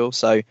as usual.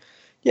 So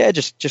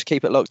just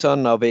keep it locked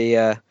on. I'll be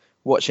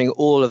watching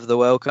all of the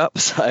World Cup,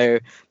 so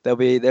there'll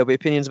be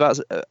opinions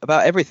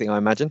about everything, I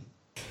imagine.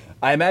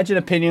 I imagine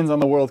opinions on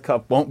the World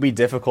Cup won't be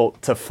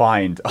difficult to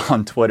find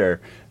on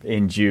Twitter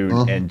in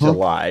June and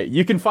July.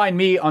 You can find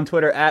me on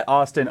Twitter at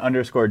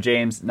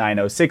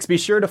Austin_James906. Be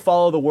sure to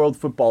follow the World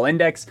Football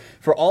Index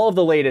for all of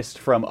the latest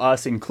from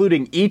us,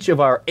 including each of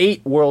our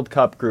 8 World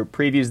Cup group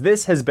previews.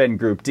 This has been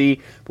Group D,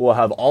 but we'll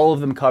have all of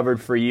them covered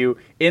for you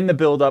in the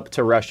build-up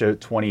to Russia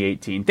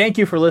 2018. Thank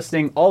you for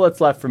listening. All that's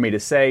left for me to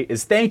say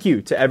is thank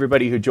you to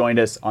everybody who joined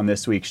us on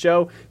this week's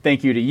show.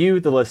 Thank you to you,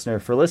 the listener,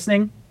 for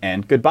listening,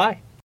 and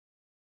goodbye.